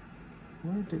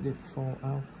Where did it fall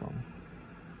out from?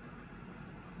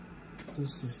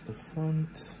 This is the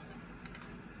front.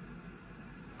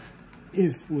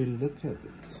 If we look at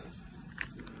it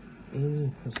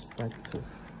in perspective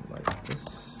like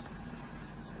this,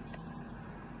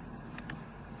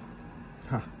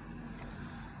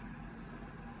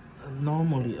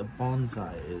 normally a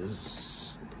bonsai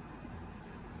is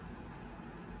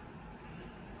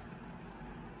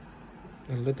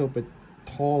a little bit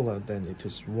taller than it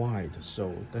is wide,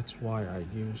 so that's why I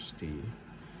use the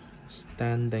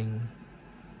standing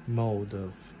mode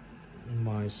of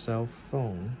my cell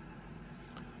phone.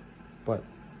 But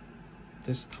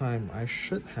this time I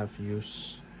should have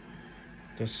used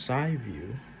the side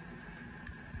view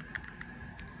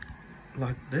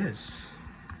like this.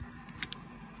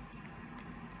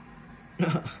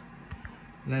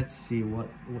 Let's see what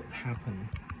would happen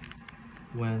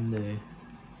when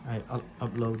I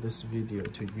upload this video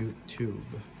to YouTube.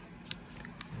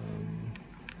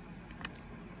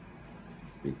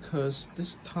 Because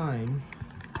this time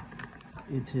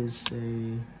it is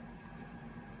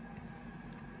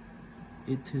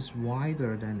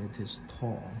wider than it is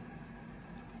tall.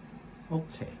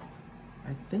 Okay,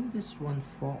 I think this one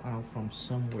fall out from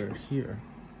somewhere here.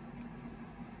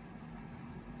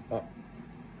 Oh,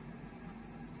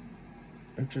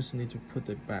 I just need to put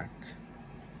it back.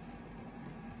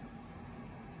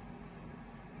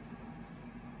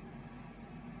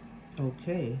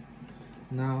 Okay,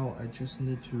 now I just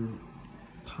need to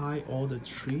tie all the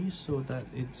trees so that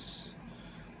it's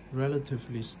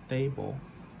relatively stable,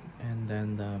 and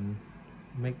then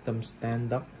make them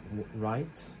stand up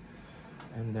right,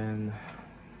 and then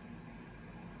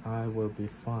I will be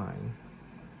fine.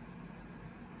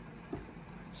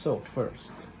 So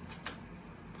first,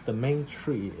 the main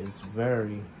tree is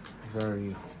very,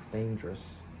 very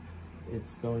dangerous.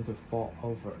 It's going to fall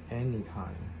over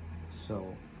anytime.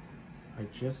 So I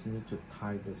just need to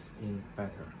tie this in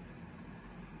better.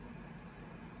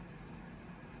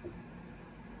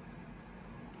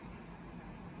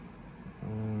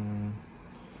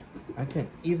 I can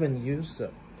even use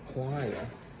a plier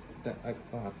that I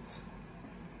got.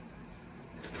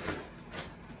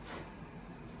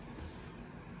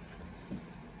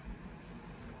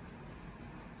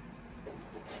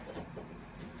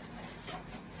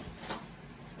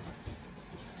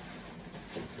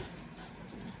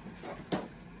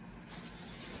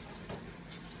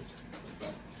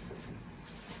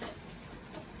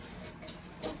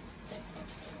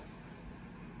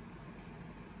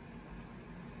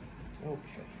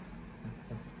 Okay, I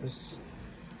have this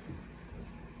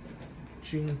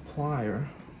jean plier.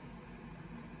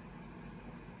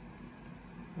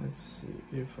 Let's see,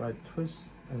 if I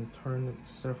twist and turn it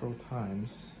several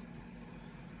times,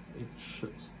 it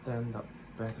should stand up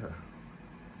better.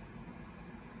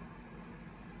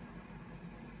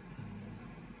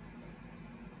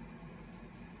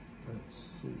 Let's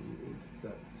see if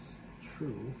that's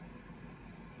true.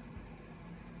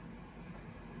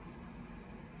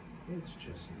 It's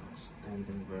just not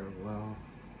standing very well.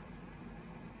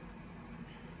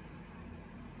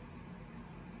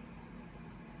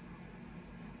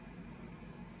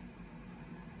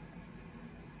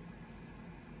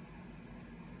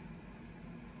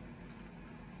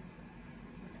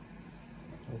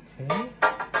 Okay,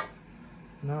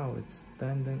 now it's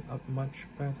standing up much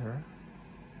better,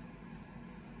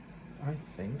 I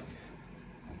think.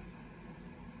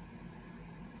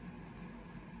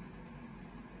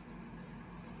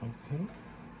 Okay,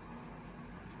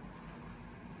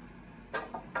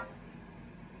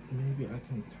 maybe I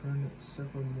can turn it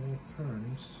several more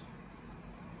turns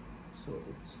so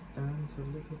it stands a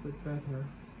little bit better.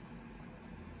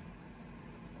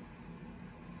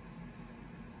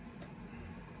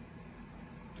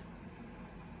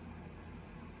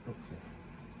 Okay,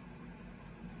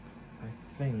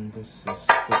 I think this is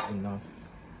good enough.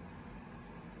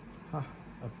 A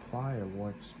plier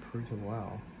works pretty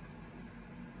well.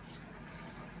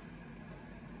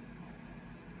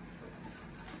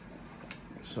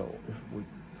 So if we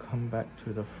come back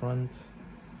to the front,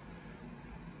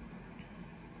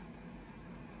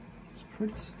 it's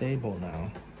pretty stable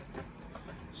now.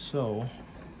 So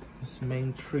this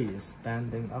main tree is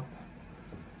standing up,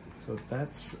 so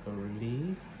that's a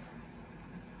relief.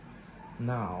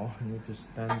 Now I need to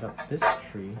stand up this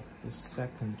tree, this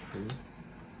second tree.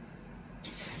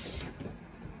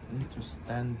 I need to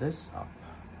stand this up.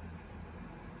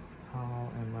 How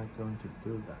am I going to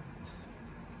do that?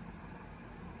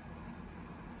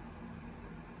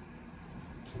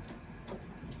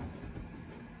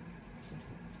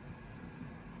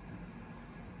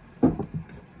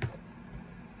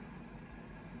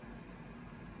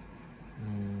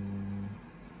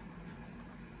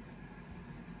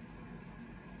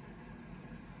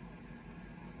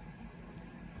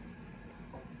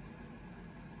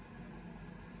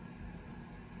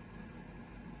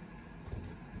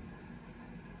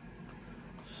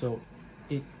 so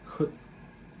it could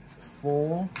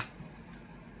fall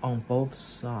on both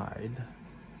sides.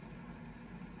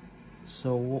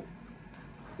 So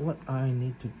what I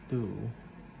need to do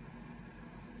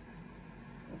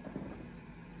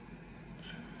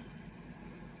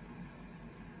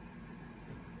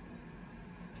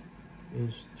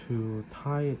is to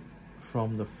tie it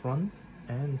from the front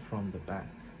and from the back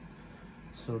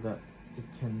so that it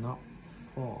cannot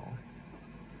fall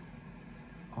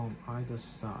on either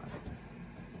side.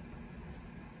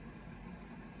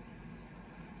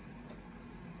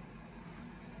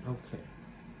 Okay.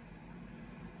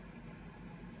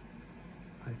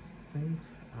 I think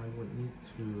I would need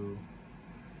to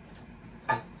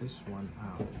take this one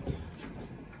out.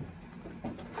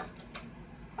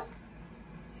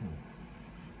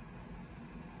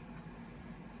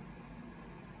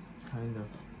 Kind of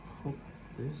hook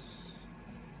this,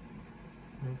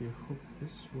 maybe hook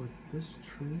this with this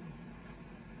tree.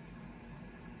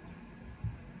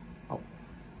 Oh,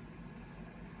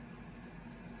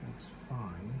 that's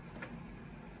fine.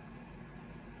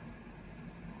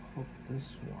 Hook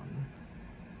this one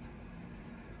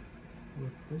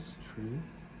with this tree.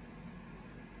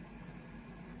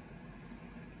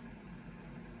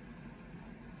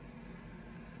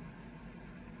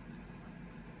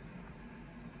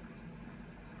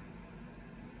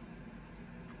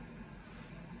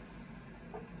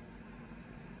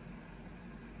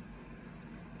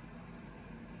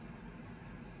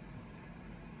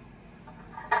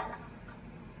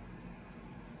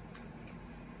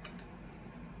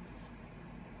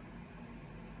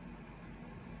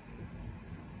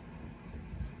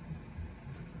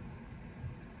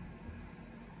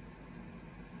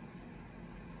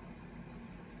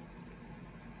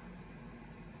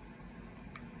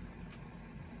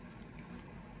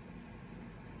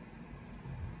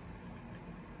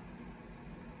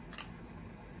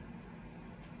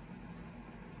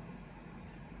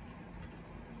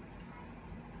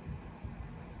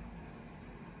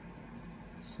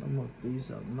 Some of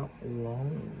these are not long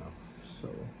enough, so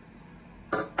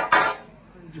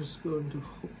I'm just going to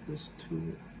hook this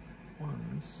two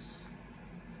once.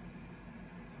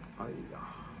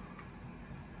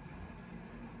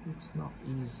 It's not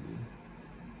easy.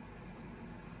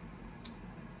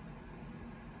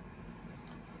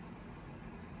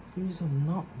 These are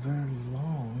not very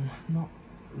long, not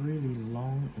really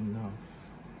long enough.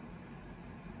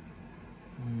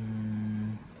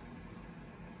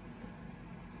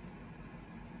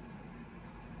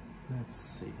 Let's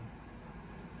see.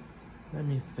 Let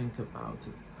me think about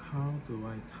it. How do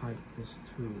I tie these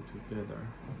two together?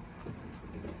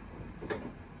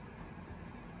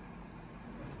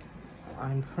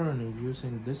 I'm currently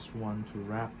using this one to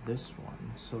wrap this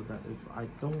one, so that if I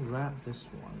don't wrap this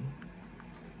one,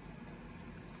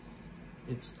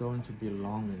 it's going to be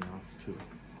long enough to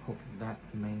hook that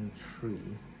main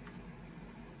tree.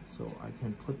 So I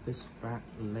can put this back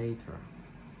later.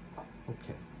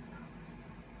 Okay.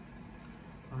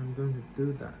 I'm going to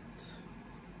do that.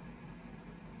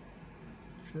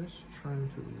 Just trying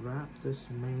to wrap this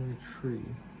main tree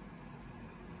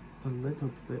a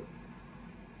little bit.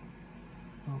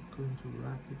 Not going to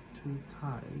wrap it too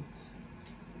tight,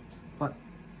 but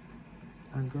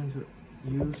I'm going to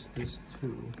use these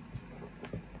two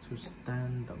to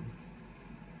stand them,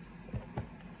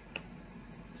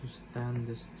 to stand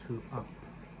these two up.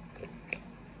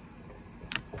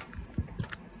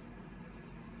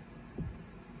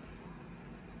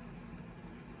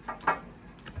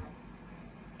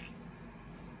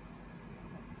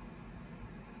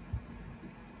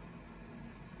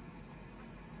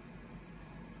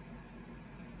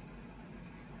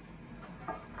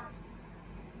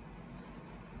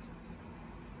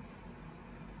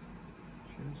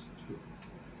 Just to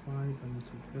tie them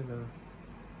together.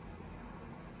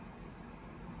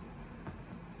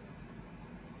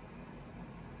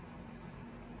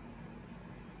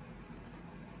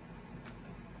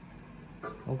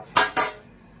 Okay,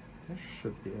 this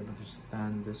should be able to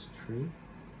stand this tree.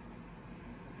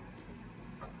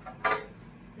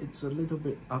 It's a little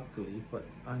bit ugly, but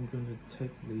I'm going to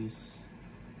take these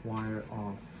wire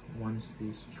off once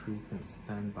these trees can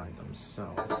stand by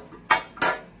themselves.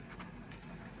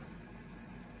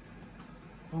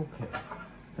 Okay,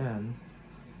 then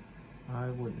I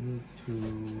would need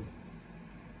to,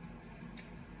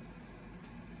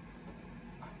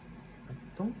 I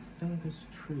don't think this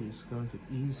tree is going to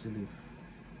easily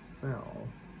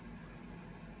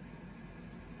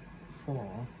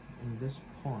fall in this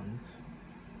pond.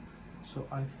 So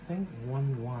I think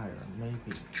one wire may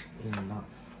be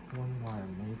enough. One wire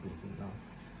may be enough.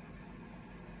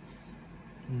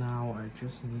 Now I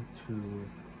just need to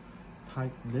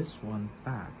tight this one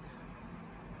back.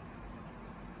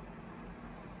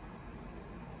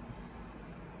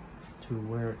 To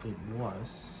where it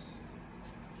was.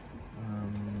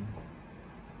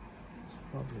 It's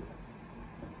probably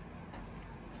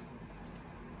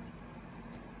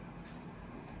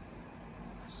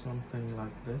something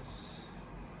like this,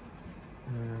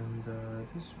 and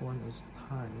this one is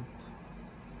tight.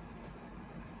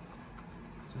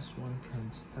 This one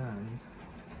can stand.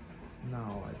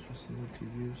 Now I just need to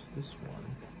use this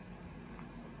one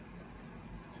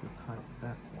to tighten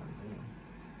that one in.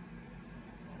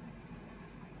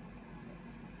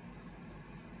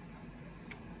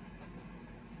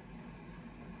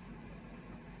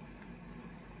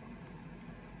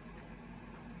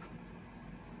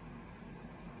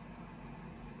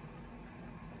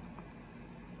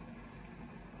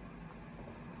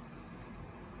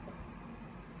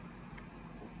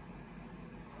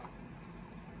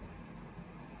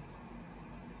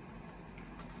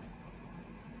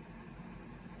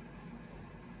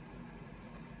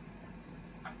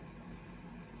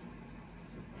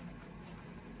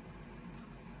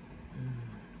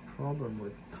 Problem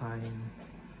with tying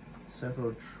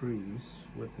several trees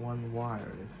with one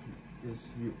wire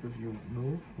if you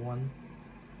move one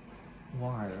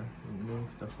wire, you move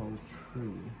the whole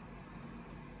tree.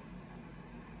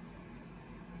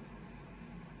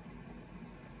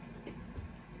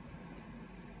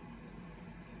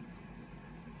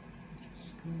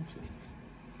 Just going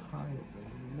to tie it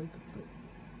a little bit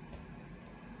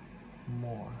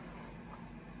more.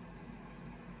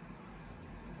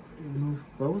 You move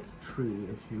both trees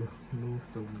if you move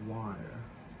the wire.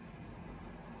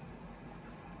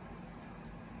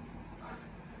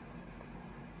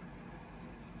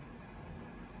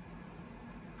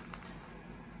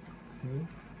 Okay,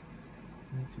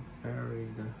 need to bury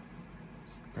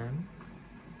the stem.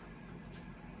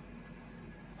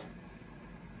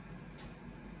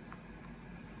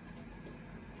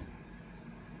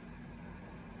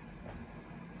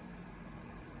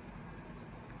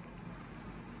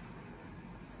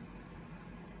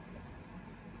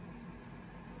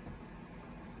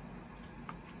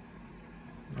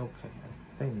 Okay,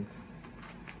 I think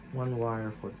one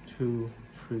wire for 2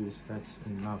 trees, that's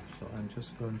enough. So I'm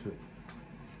just going to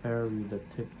bury the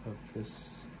tip of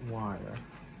this wire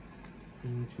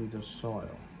into the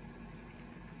soil.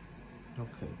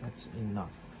 Okay, that's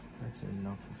enough. That's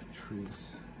enough of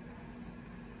trees.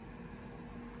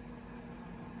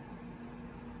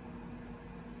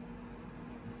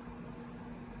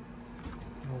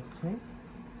 Okay.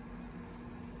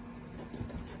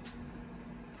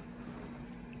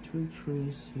 2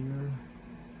 trees here.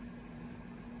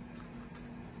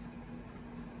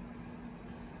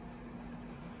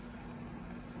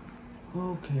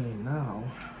 Okay, now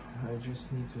I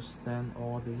just need to stand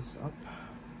all these up.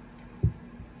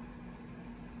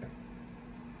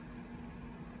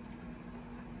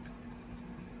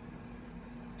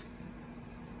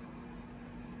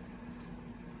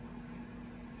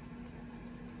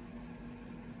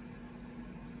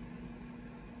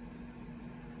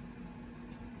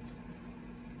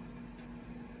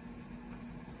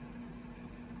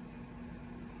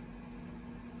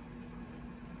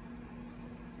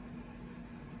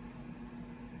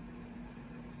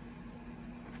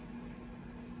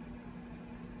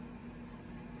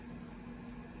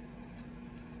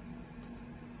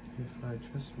 If I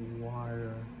just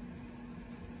wire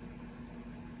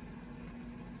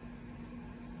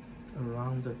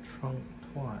around the trunk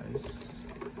twice,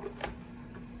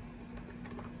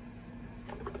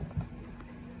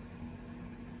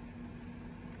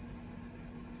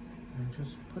 and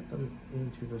just put them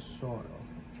into the soil,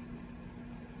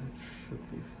 that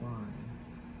should be fine.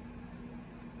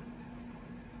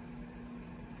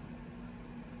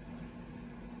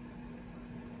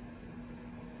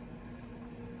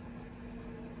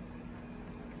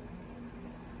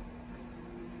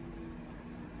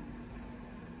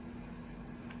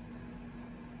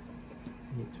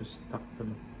 Need to stuck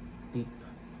them deep,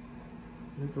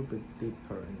 a little bit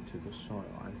deeper into the soil,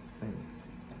 I think,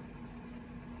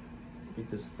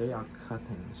 because they are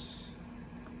cuttings.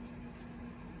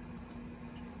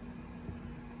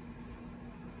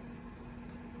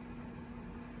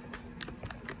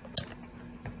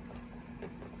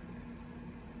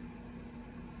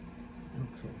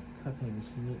 Okay,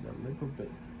 cuttings need a little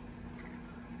bit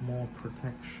more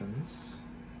protections.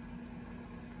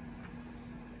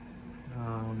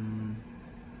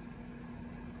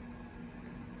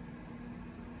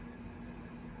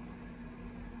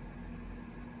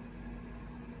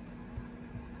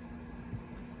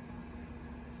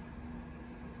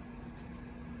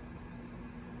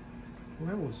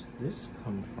 Where was this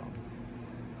come from?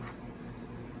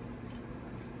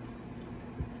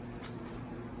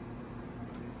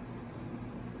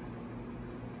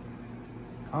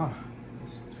 Ah,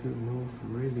 these two move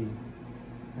really,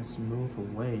 let's move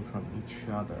away from each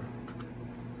other.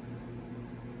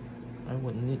 I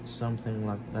would need something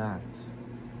like that.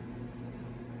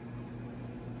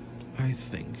 I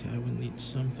think I would need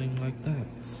something like that.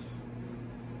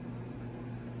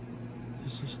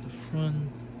 This is the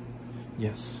front.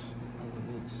 Yes, I would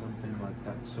need something like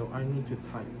that. So I need to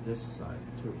type this side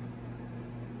too.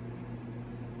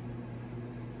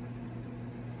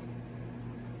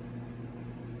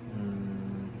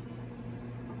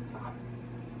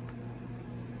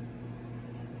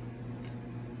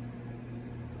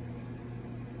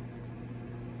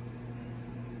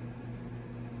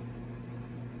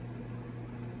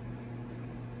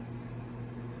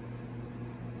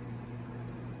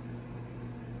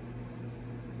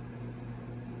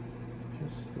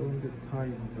 Just going to tie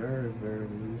it very, very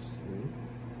loosely.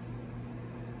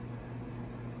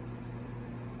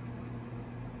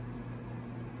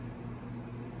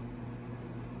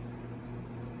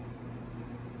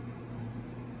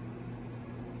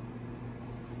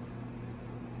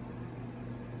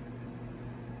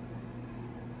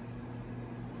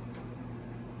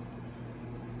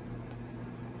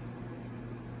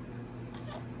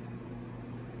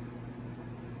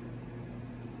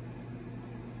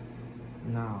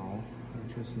 Now, I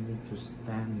just need to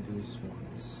stand these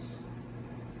ones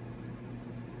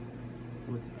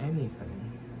with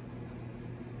anything.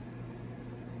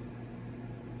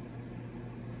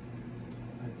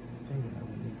 I think I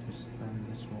will need to stand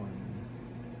this one.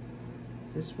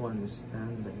 This one is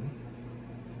standing.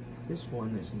 This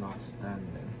one is not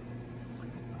standing.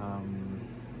 I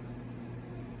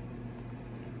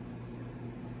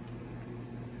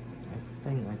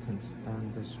think I can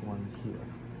stand this one here.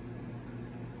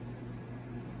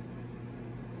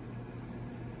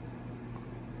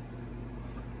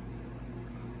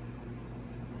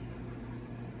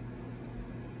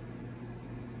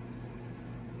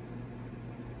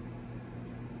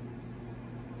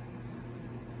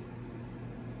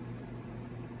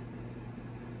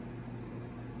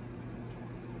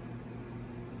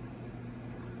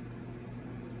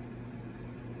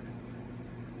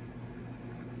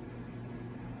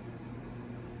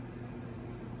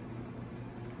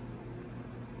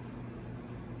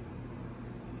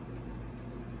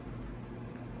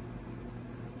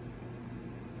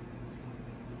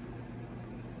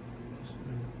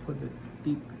 Put it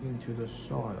deep into the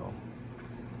soil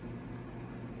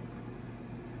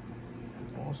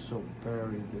and also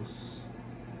bury this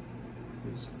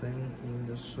thing in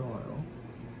the soil.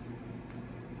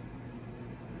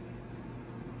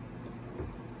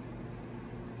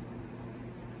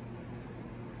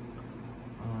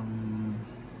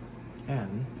 And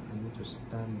I need to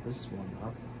stand this one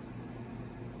up.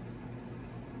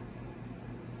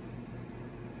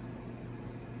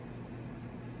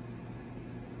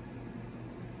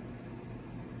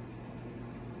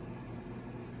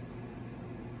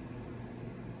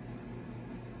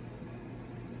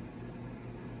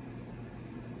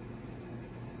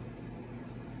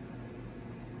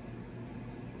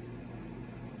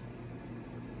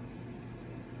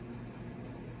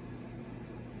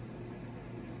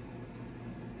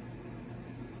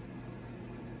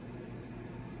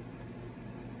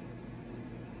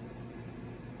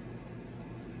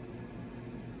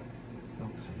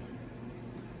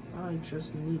 I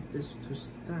just need this to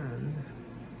stand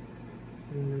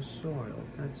in the soil,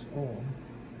 that's all.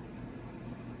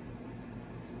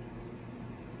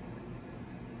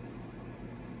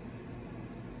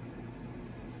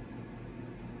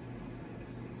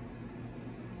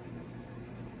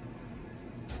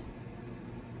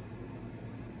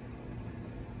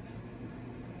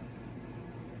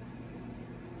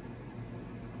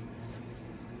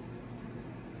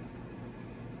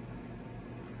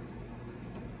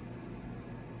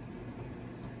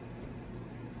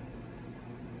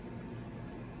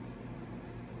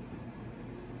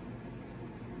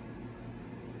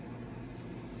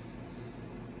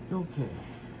 Okay,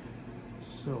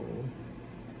 so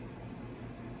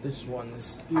this one is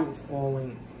still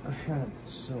falling ahead,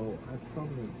 so I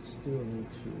probably still need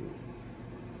to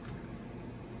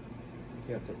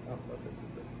get it up a little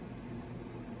bit.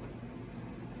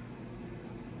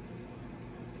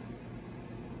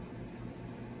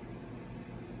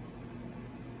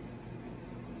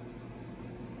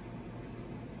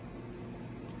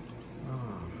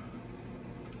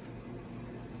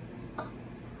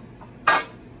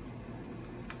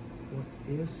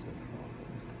 Is the problem?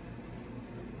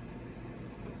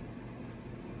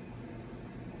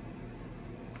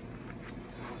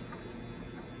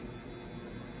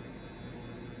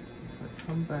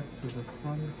 come back to the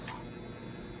front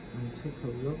and take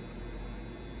a look.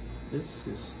 This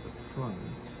is the front,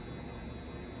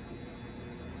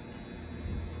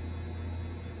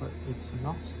 but it's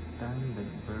not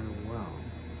standing very well.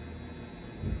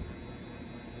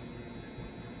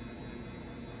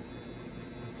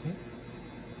 Okay,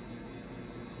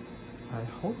 I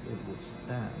hope it would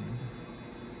stand.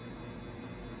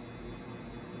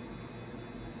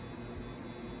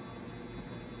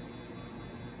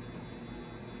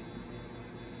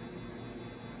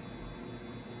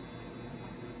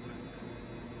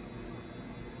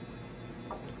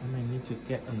 I may need to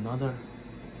get another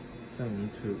thing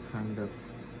to kind of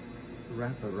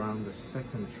wrap around the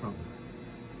second trunk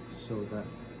so that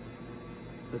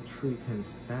the tree can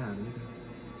stand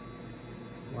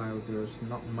while there's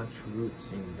not much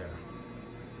roots in there.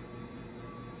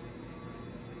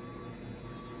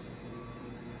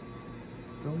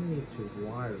 Don't need to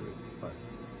wire it, but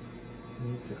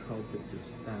need to help it to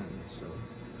stand. So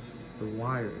the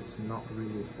wire is not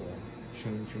really for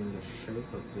changing the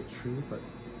shape of the tree, but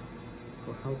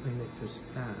for helping it to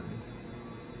stand.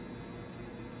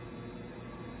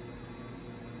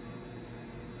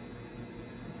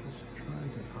 Just try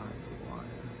to hide the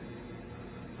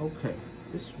wire. Okay,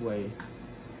 this way,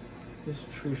 this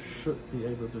tree should be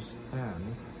able to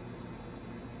stand.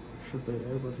 Should be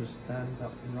able to stand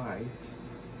upright.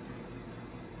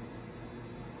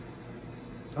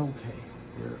 Okay,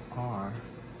 there are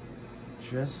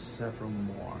just several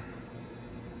more.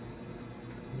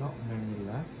 Not many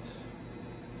left.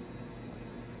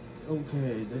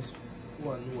 Okay, this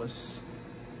one was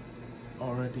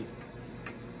already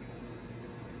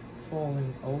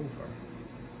falling over.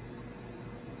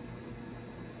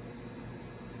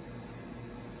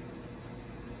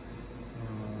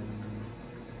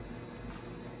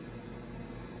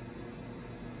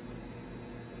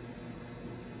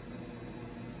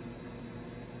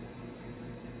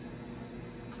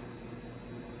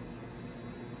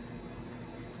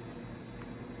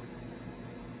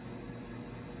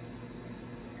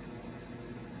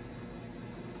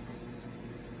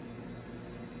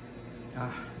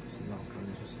 It's not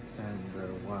going to stand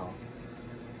very well.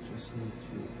 Just need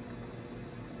to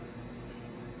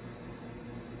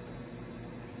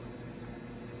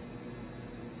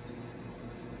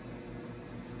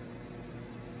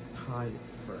tie it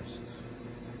first.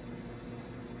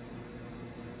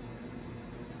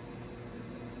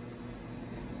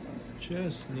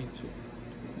 Just need to.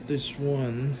 This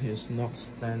one is not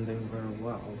standing very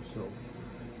well, so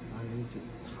I need to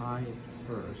tie it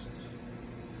first,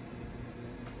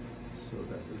 so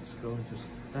that it's going to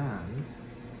stand.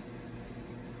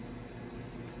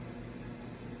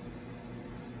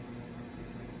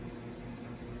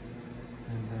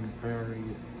 And then bury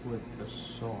it with the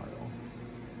soil.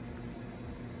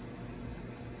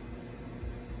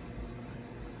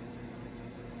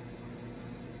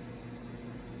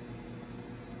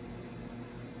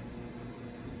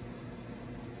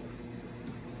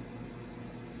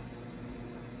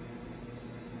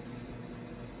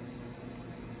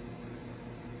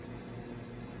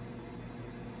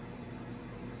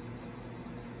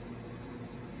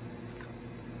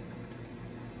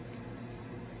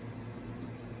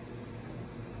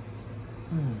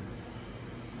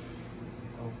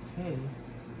 Okay.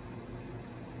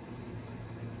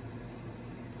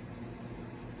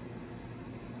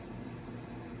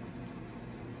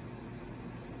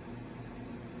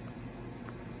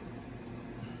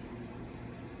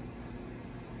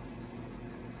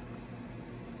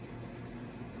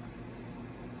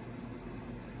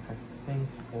 I think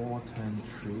all 10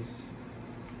 trees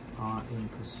are in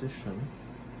position.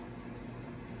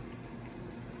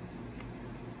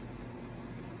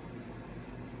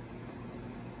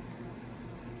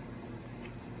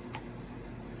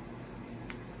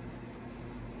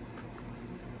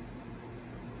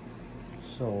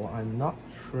 So I'm not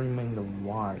trimming the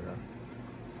wire.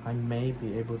 I may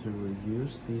be able to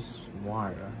reuse this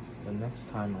wire the next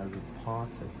time I repot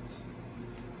it.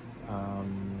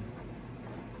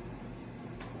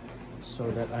 So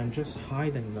that I'm just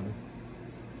hiding them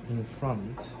in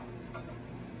front.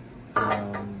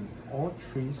 All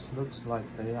trees looks like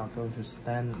they are going to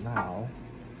stand now,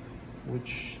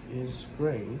 which is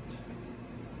great.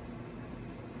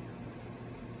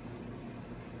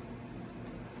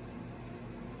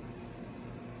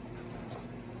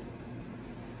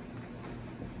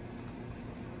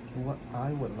 What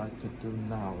I would like to do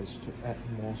now is to add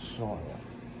more soil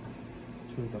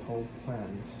to the whole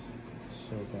plant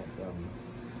so that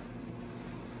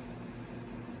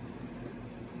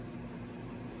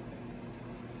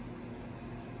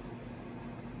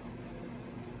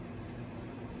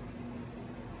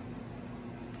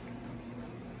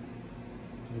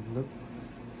It looks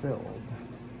filled.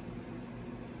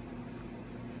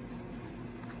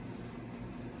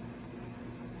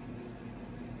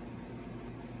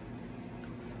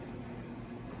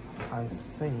 I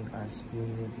think I still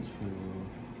need to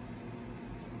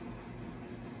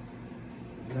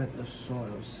let the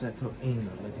soil settle in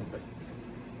a little bit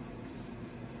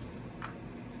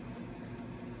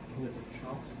with the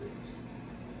chopsticks.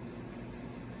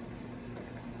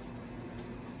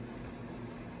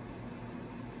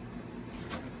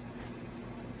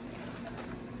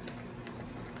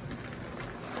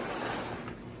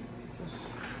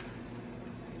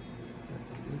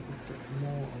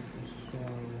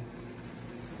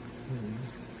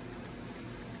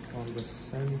 On the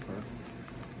center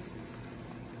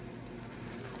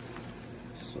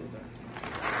so that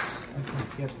I can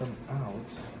get them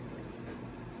out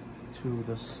to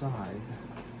the side.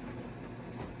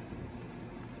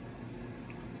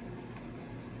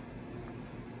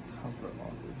 Cover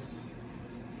all this.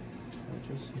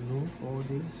 I just move all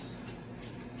these.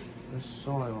 The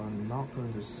soil, I'm not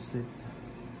going to sit.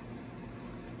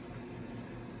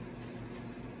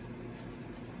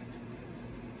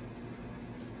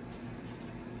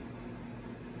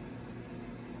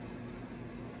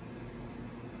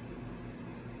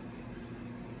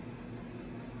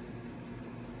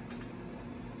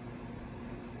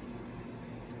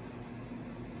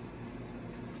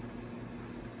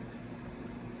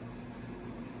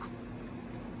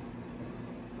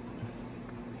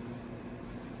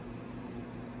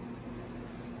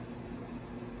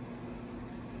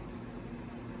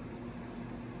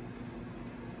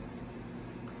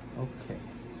 Okay,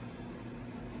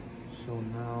 so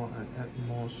now I add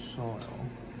more soil.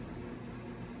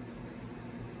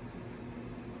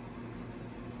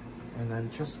 And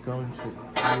I'm just going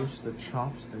to use the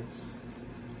chopsticks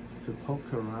to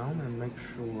poke around and make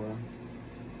sure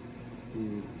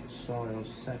the soil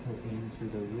settle into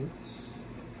the roots,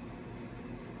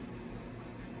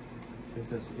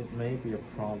 because it may be a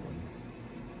problem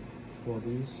for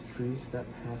these trees that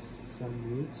has some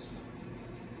roots.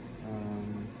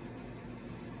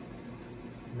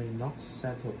 May not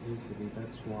settle easily.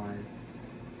 That's why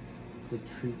the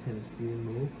tree can still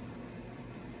move.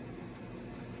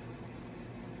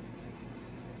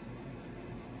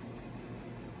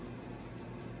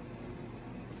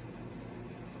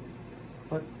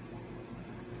 But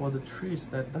for the trees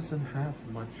that doesn't have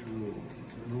much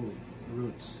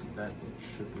roots, that it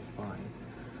should be fine.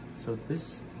 So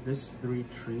this three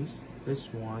trees,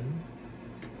 this one,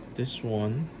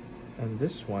 and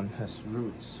this one has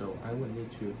roots, so I would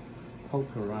need to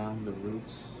poke around the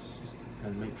roots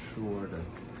and make sure the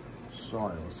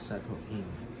soil settle in.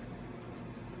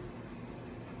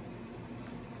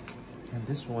 And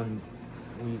this one,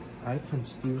 I can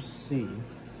still see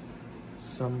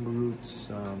some roots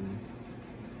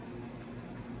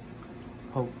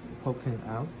poking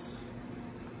out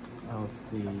of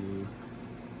the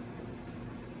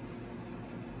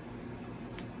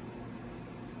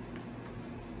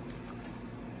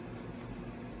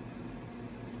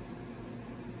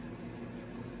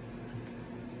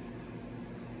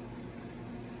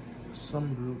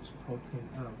roots poking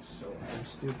out, so I'm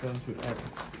still going to add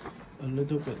a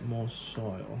little bit more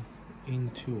soil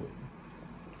into it.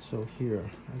 So here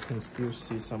I can still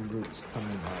see some roots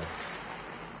coming out,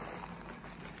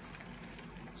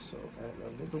 so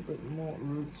add a little bit more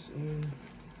roots in.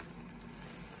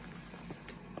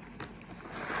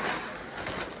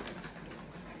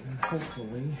 And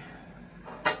hopefully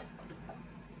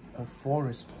a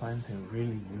forest planting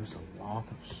really uses a lot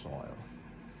of soil,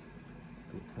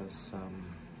 because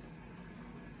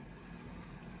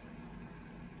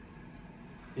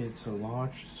it's a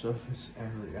large surface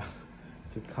area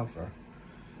to cover.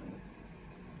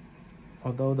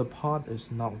 Although the pot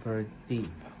is not very deep,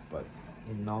 but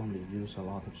it normally uses a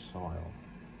lot of soil.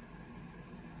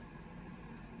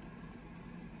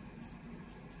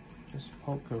 Just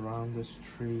poke around this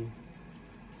tree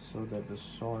so that the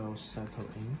soil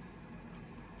settles in.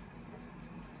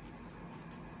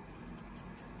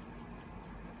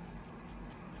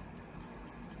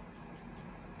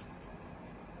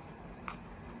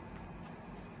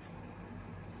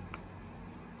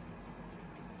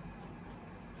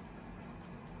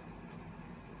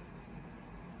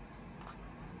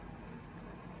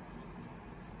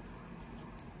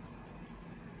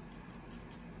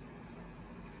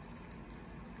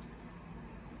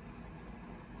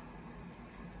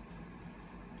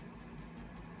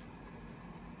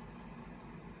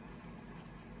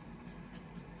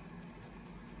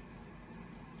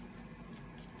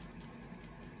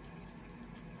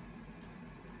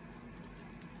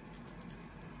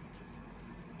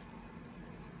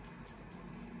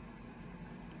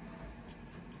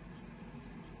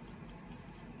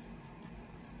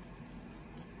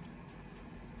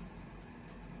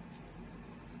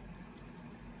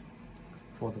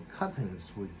 For the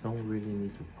cuttings, we don't really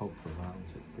need to poke around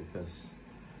it because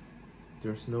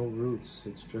there's no roots,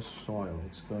 it's just soil.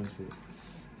 It's going to...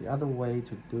 The other way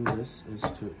to do this is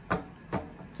to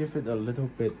give it a little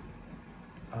bit,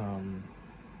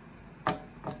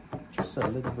 just a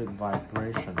little bit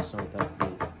vibration so that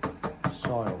the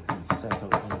soil can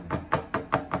settle in.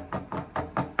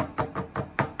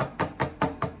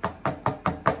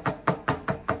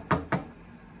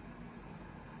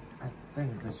 I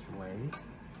think this way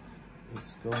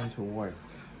it's going to work.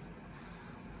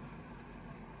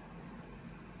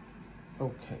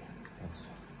 Okay, that's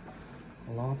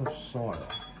a lot of soil,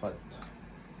 but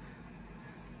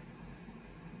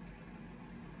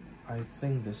I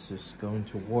think this is going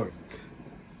to work.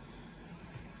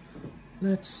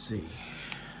 Let's see.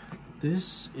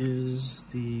 This is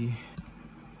the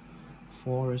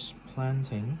forest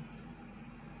planting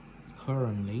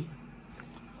currently.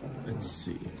 Let's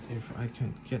see if I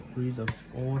can get rid of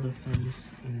all the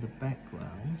things in the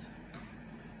background.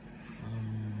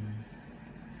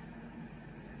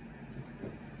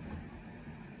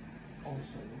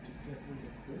 Also need to get rid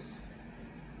of this.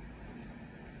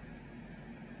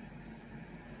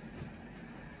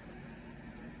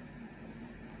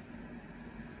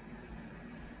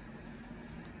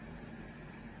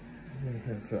 We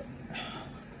have a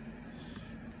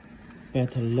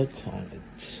better look on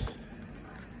it.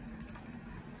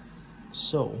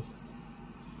 So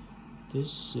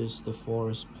this is the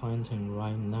forest planting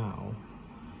right now.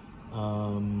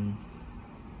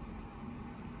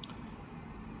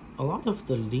 A lot of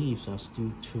the leaves are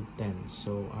still too dense,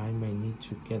 so I may need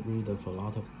to get rid of a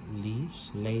lot of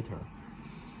leaves later.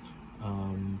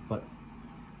 But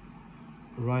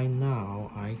right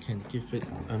now I can give it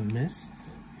a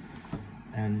mist,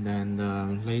 and then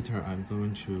later I'm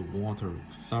going to water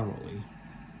it thoroughly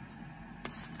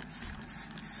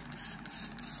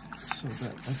so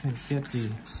that I can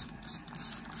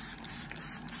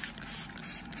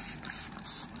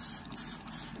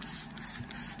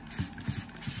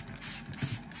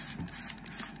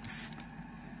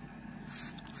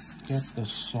get the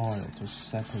soil to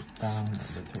settle down a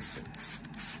little bit.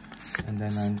 And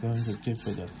then I'm going to give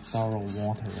it a thorough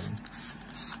watering.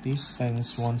 These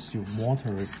things, once you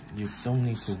water it, you don't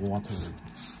need to water it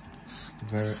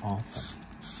very often.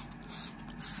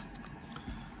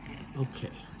 Okay,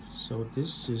 so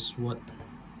this is what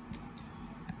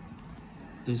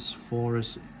this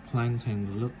forest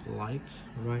planting look like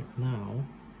right now.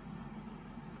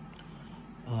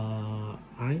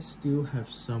 I still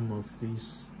have some of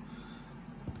these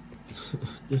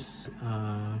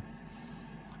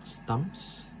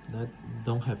stumps that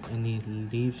don't have any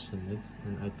leaves in it,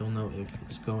 and I don't know if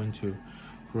it's going to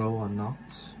grow or not.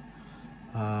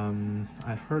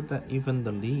 I heard that even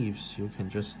the leaves, you can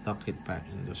just stuck it back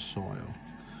in the soil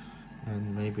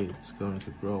and maybe it's going to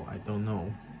grow. I don't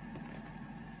know.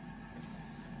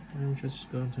 I'm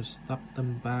just going to stuck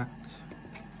them back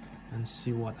and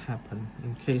see what happened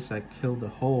in case I kill the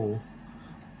whole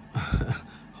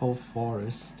whole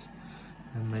forest.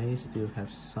 I may still have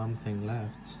something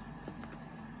left.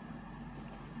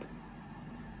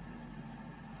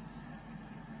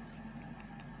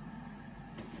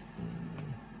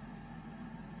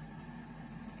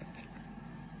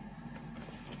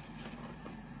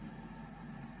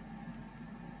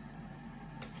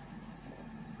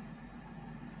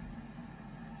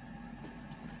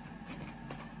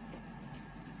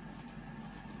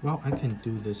 Well, I can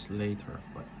do this later,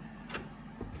 but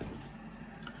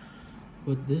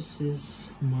this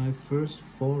is my first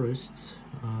forest.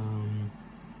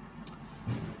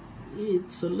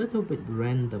 It's a little bit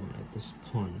random at this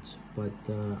point, but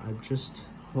I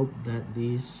just hope that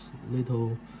these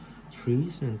little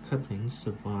trees and cuttings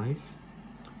survive.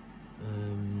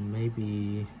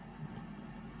 Maybe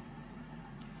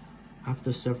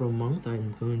after several months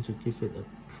I'm going to give it a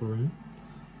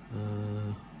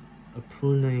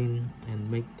pruning and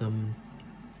make them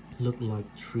look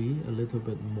like tree a little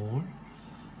bit more,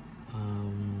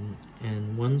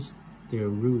 and once their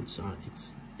roots are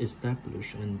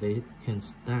established and they can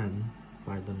stand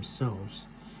by themselves,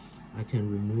 I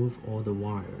can remove all the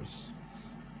wires.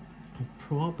 I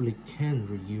probably can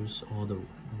reuse all the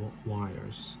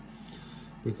wires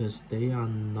because they are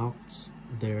not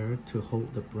there to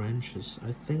hold the branches.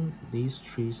 I think these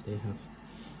trees, they have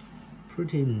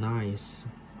pretty nice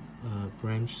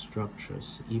branch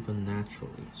structures even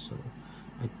naturally, so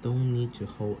I don't need to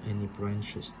hold any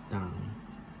branches down.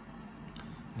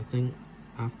 I think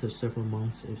after several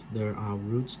months, if there are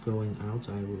roots going out,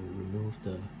 I will remove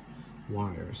the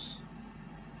wires.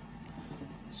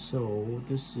 So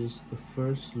this is the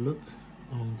first look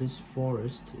on this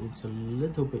forest. It's a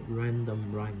little bit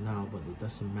random right now, but it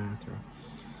doesn't matter.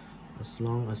 As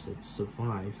long as it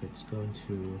survives, it's going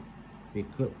to be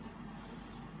good.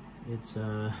 It's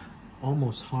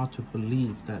almost hard to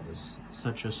believe that it's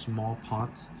such a small pot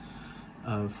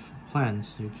of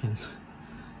plants you can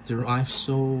derive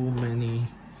so many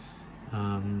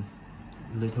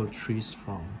little trees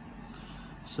from.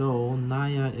 So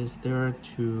Naya is there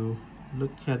to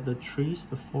look at the trees,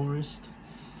 the forest.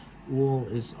 Wool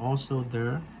is also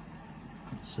there.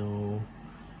 So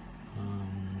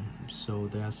so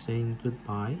they are saying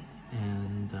goodbye,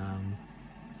 and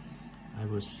I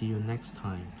will see you next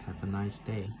time. Have a nice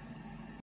day.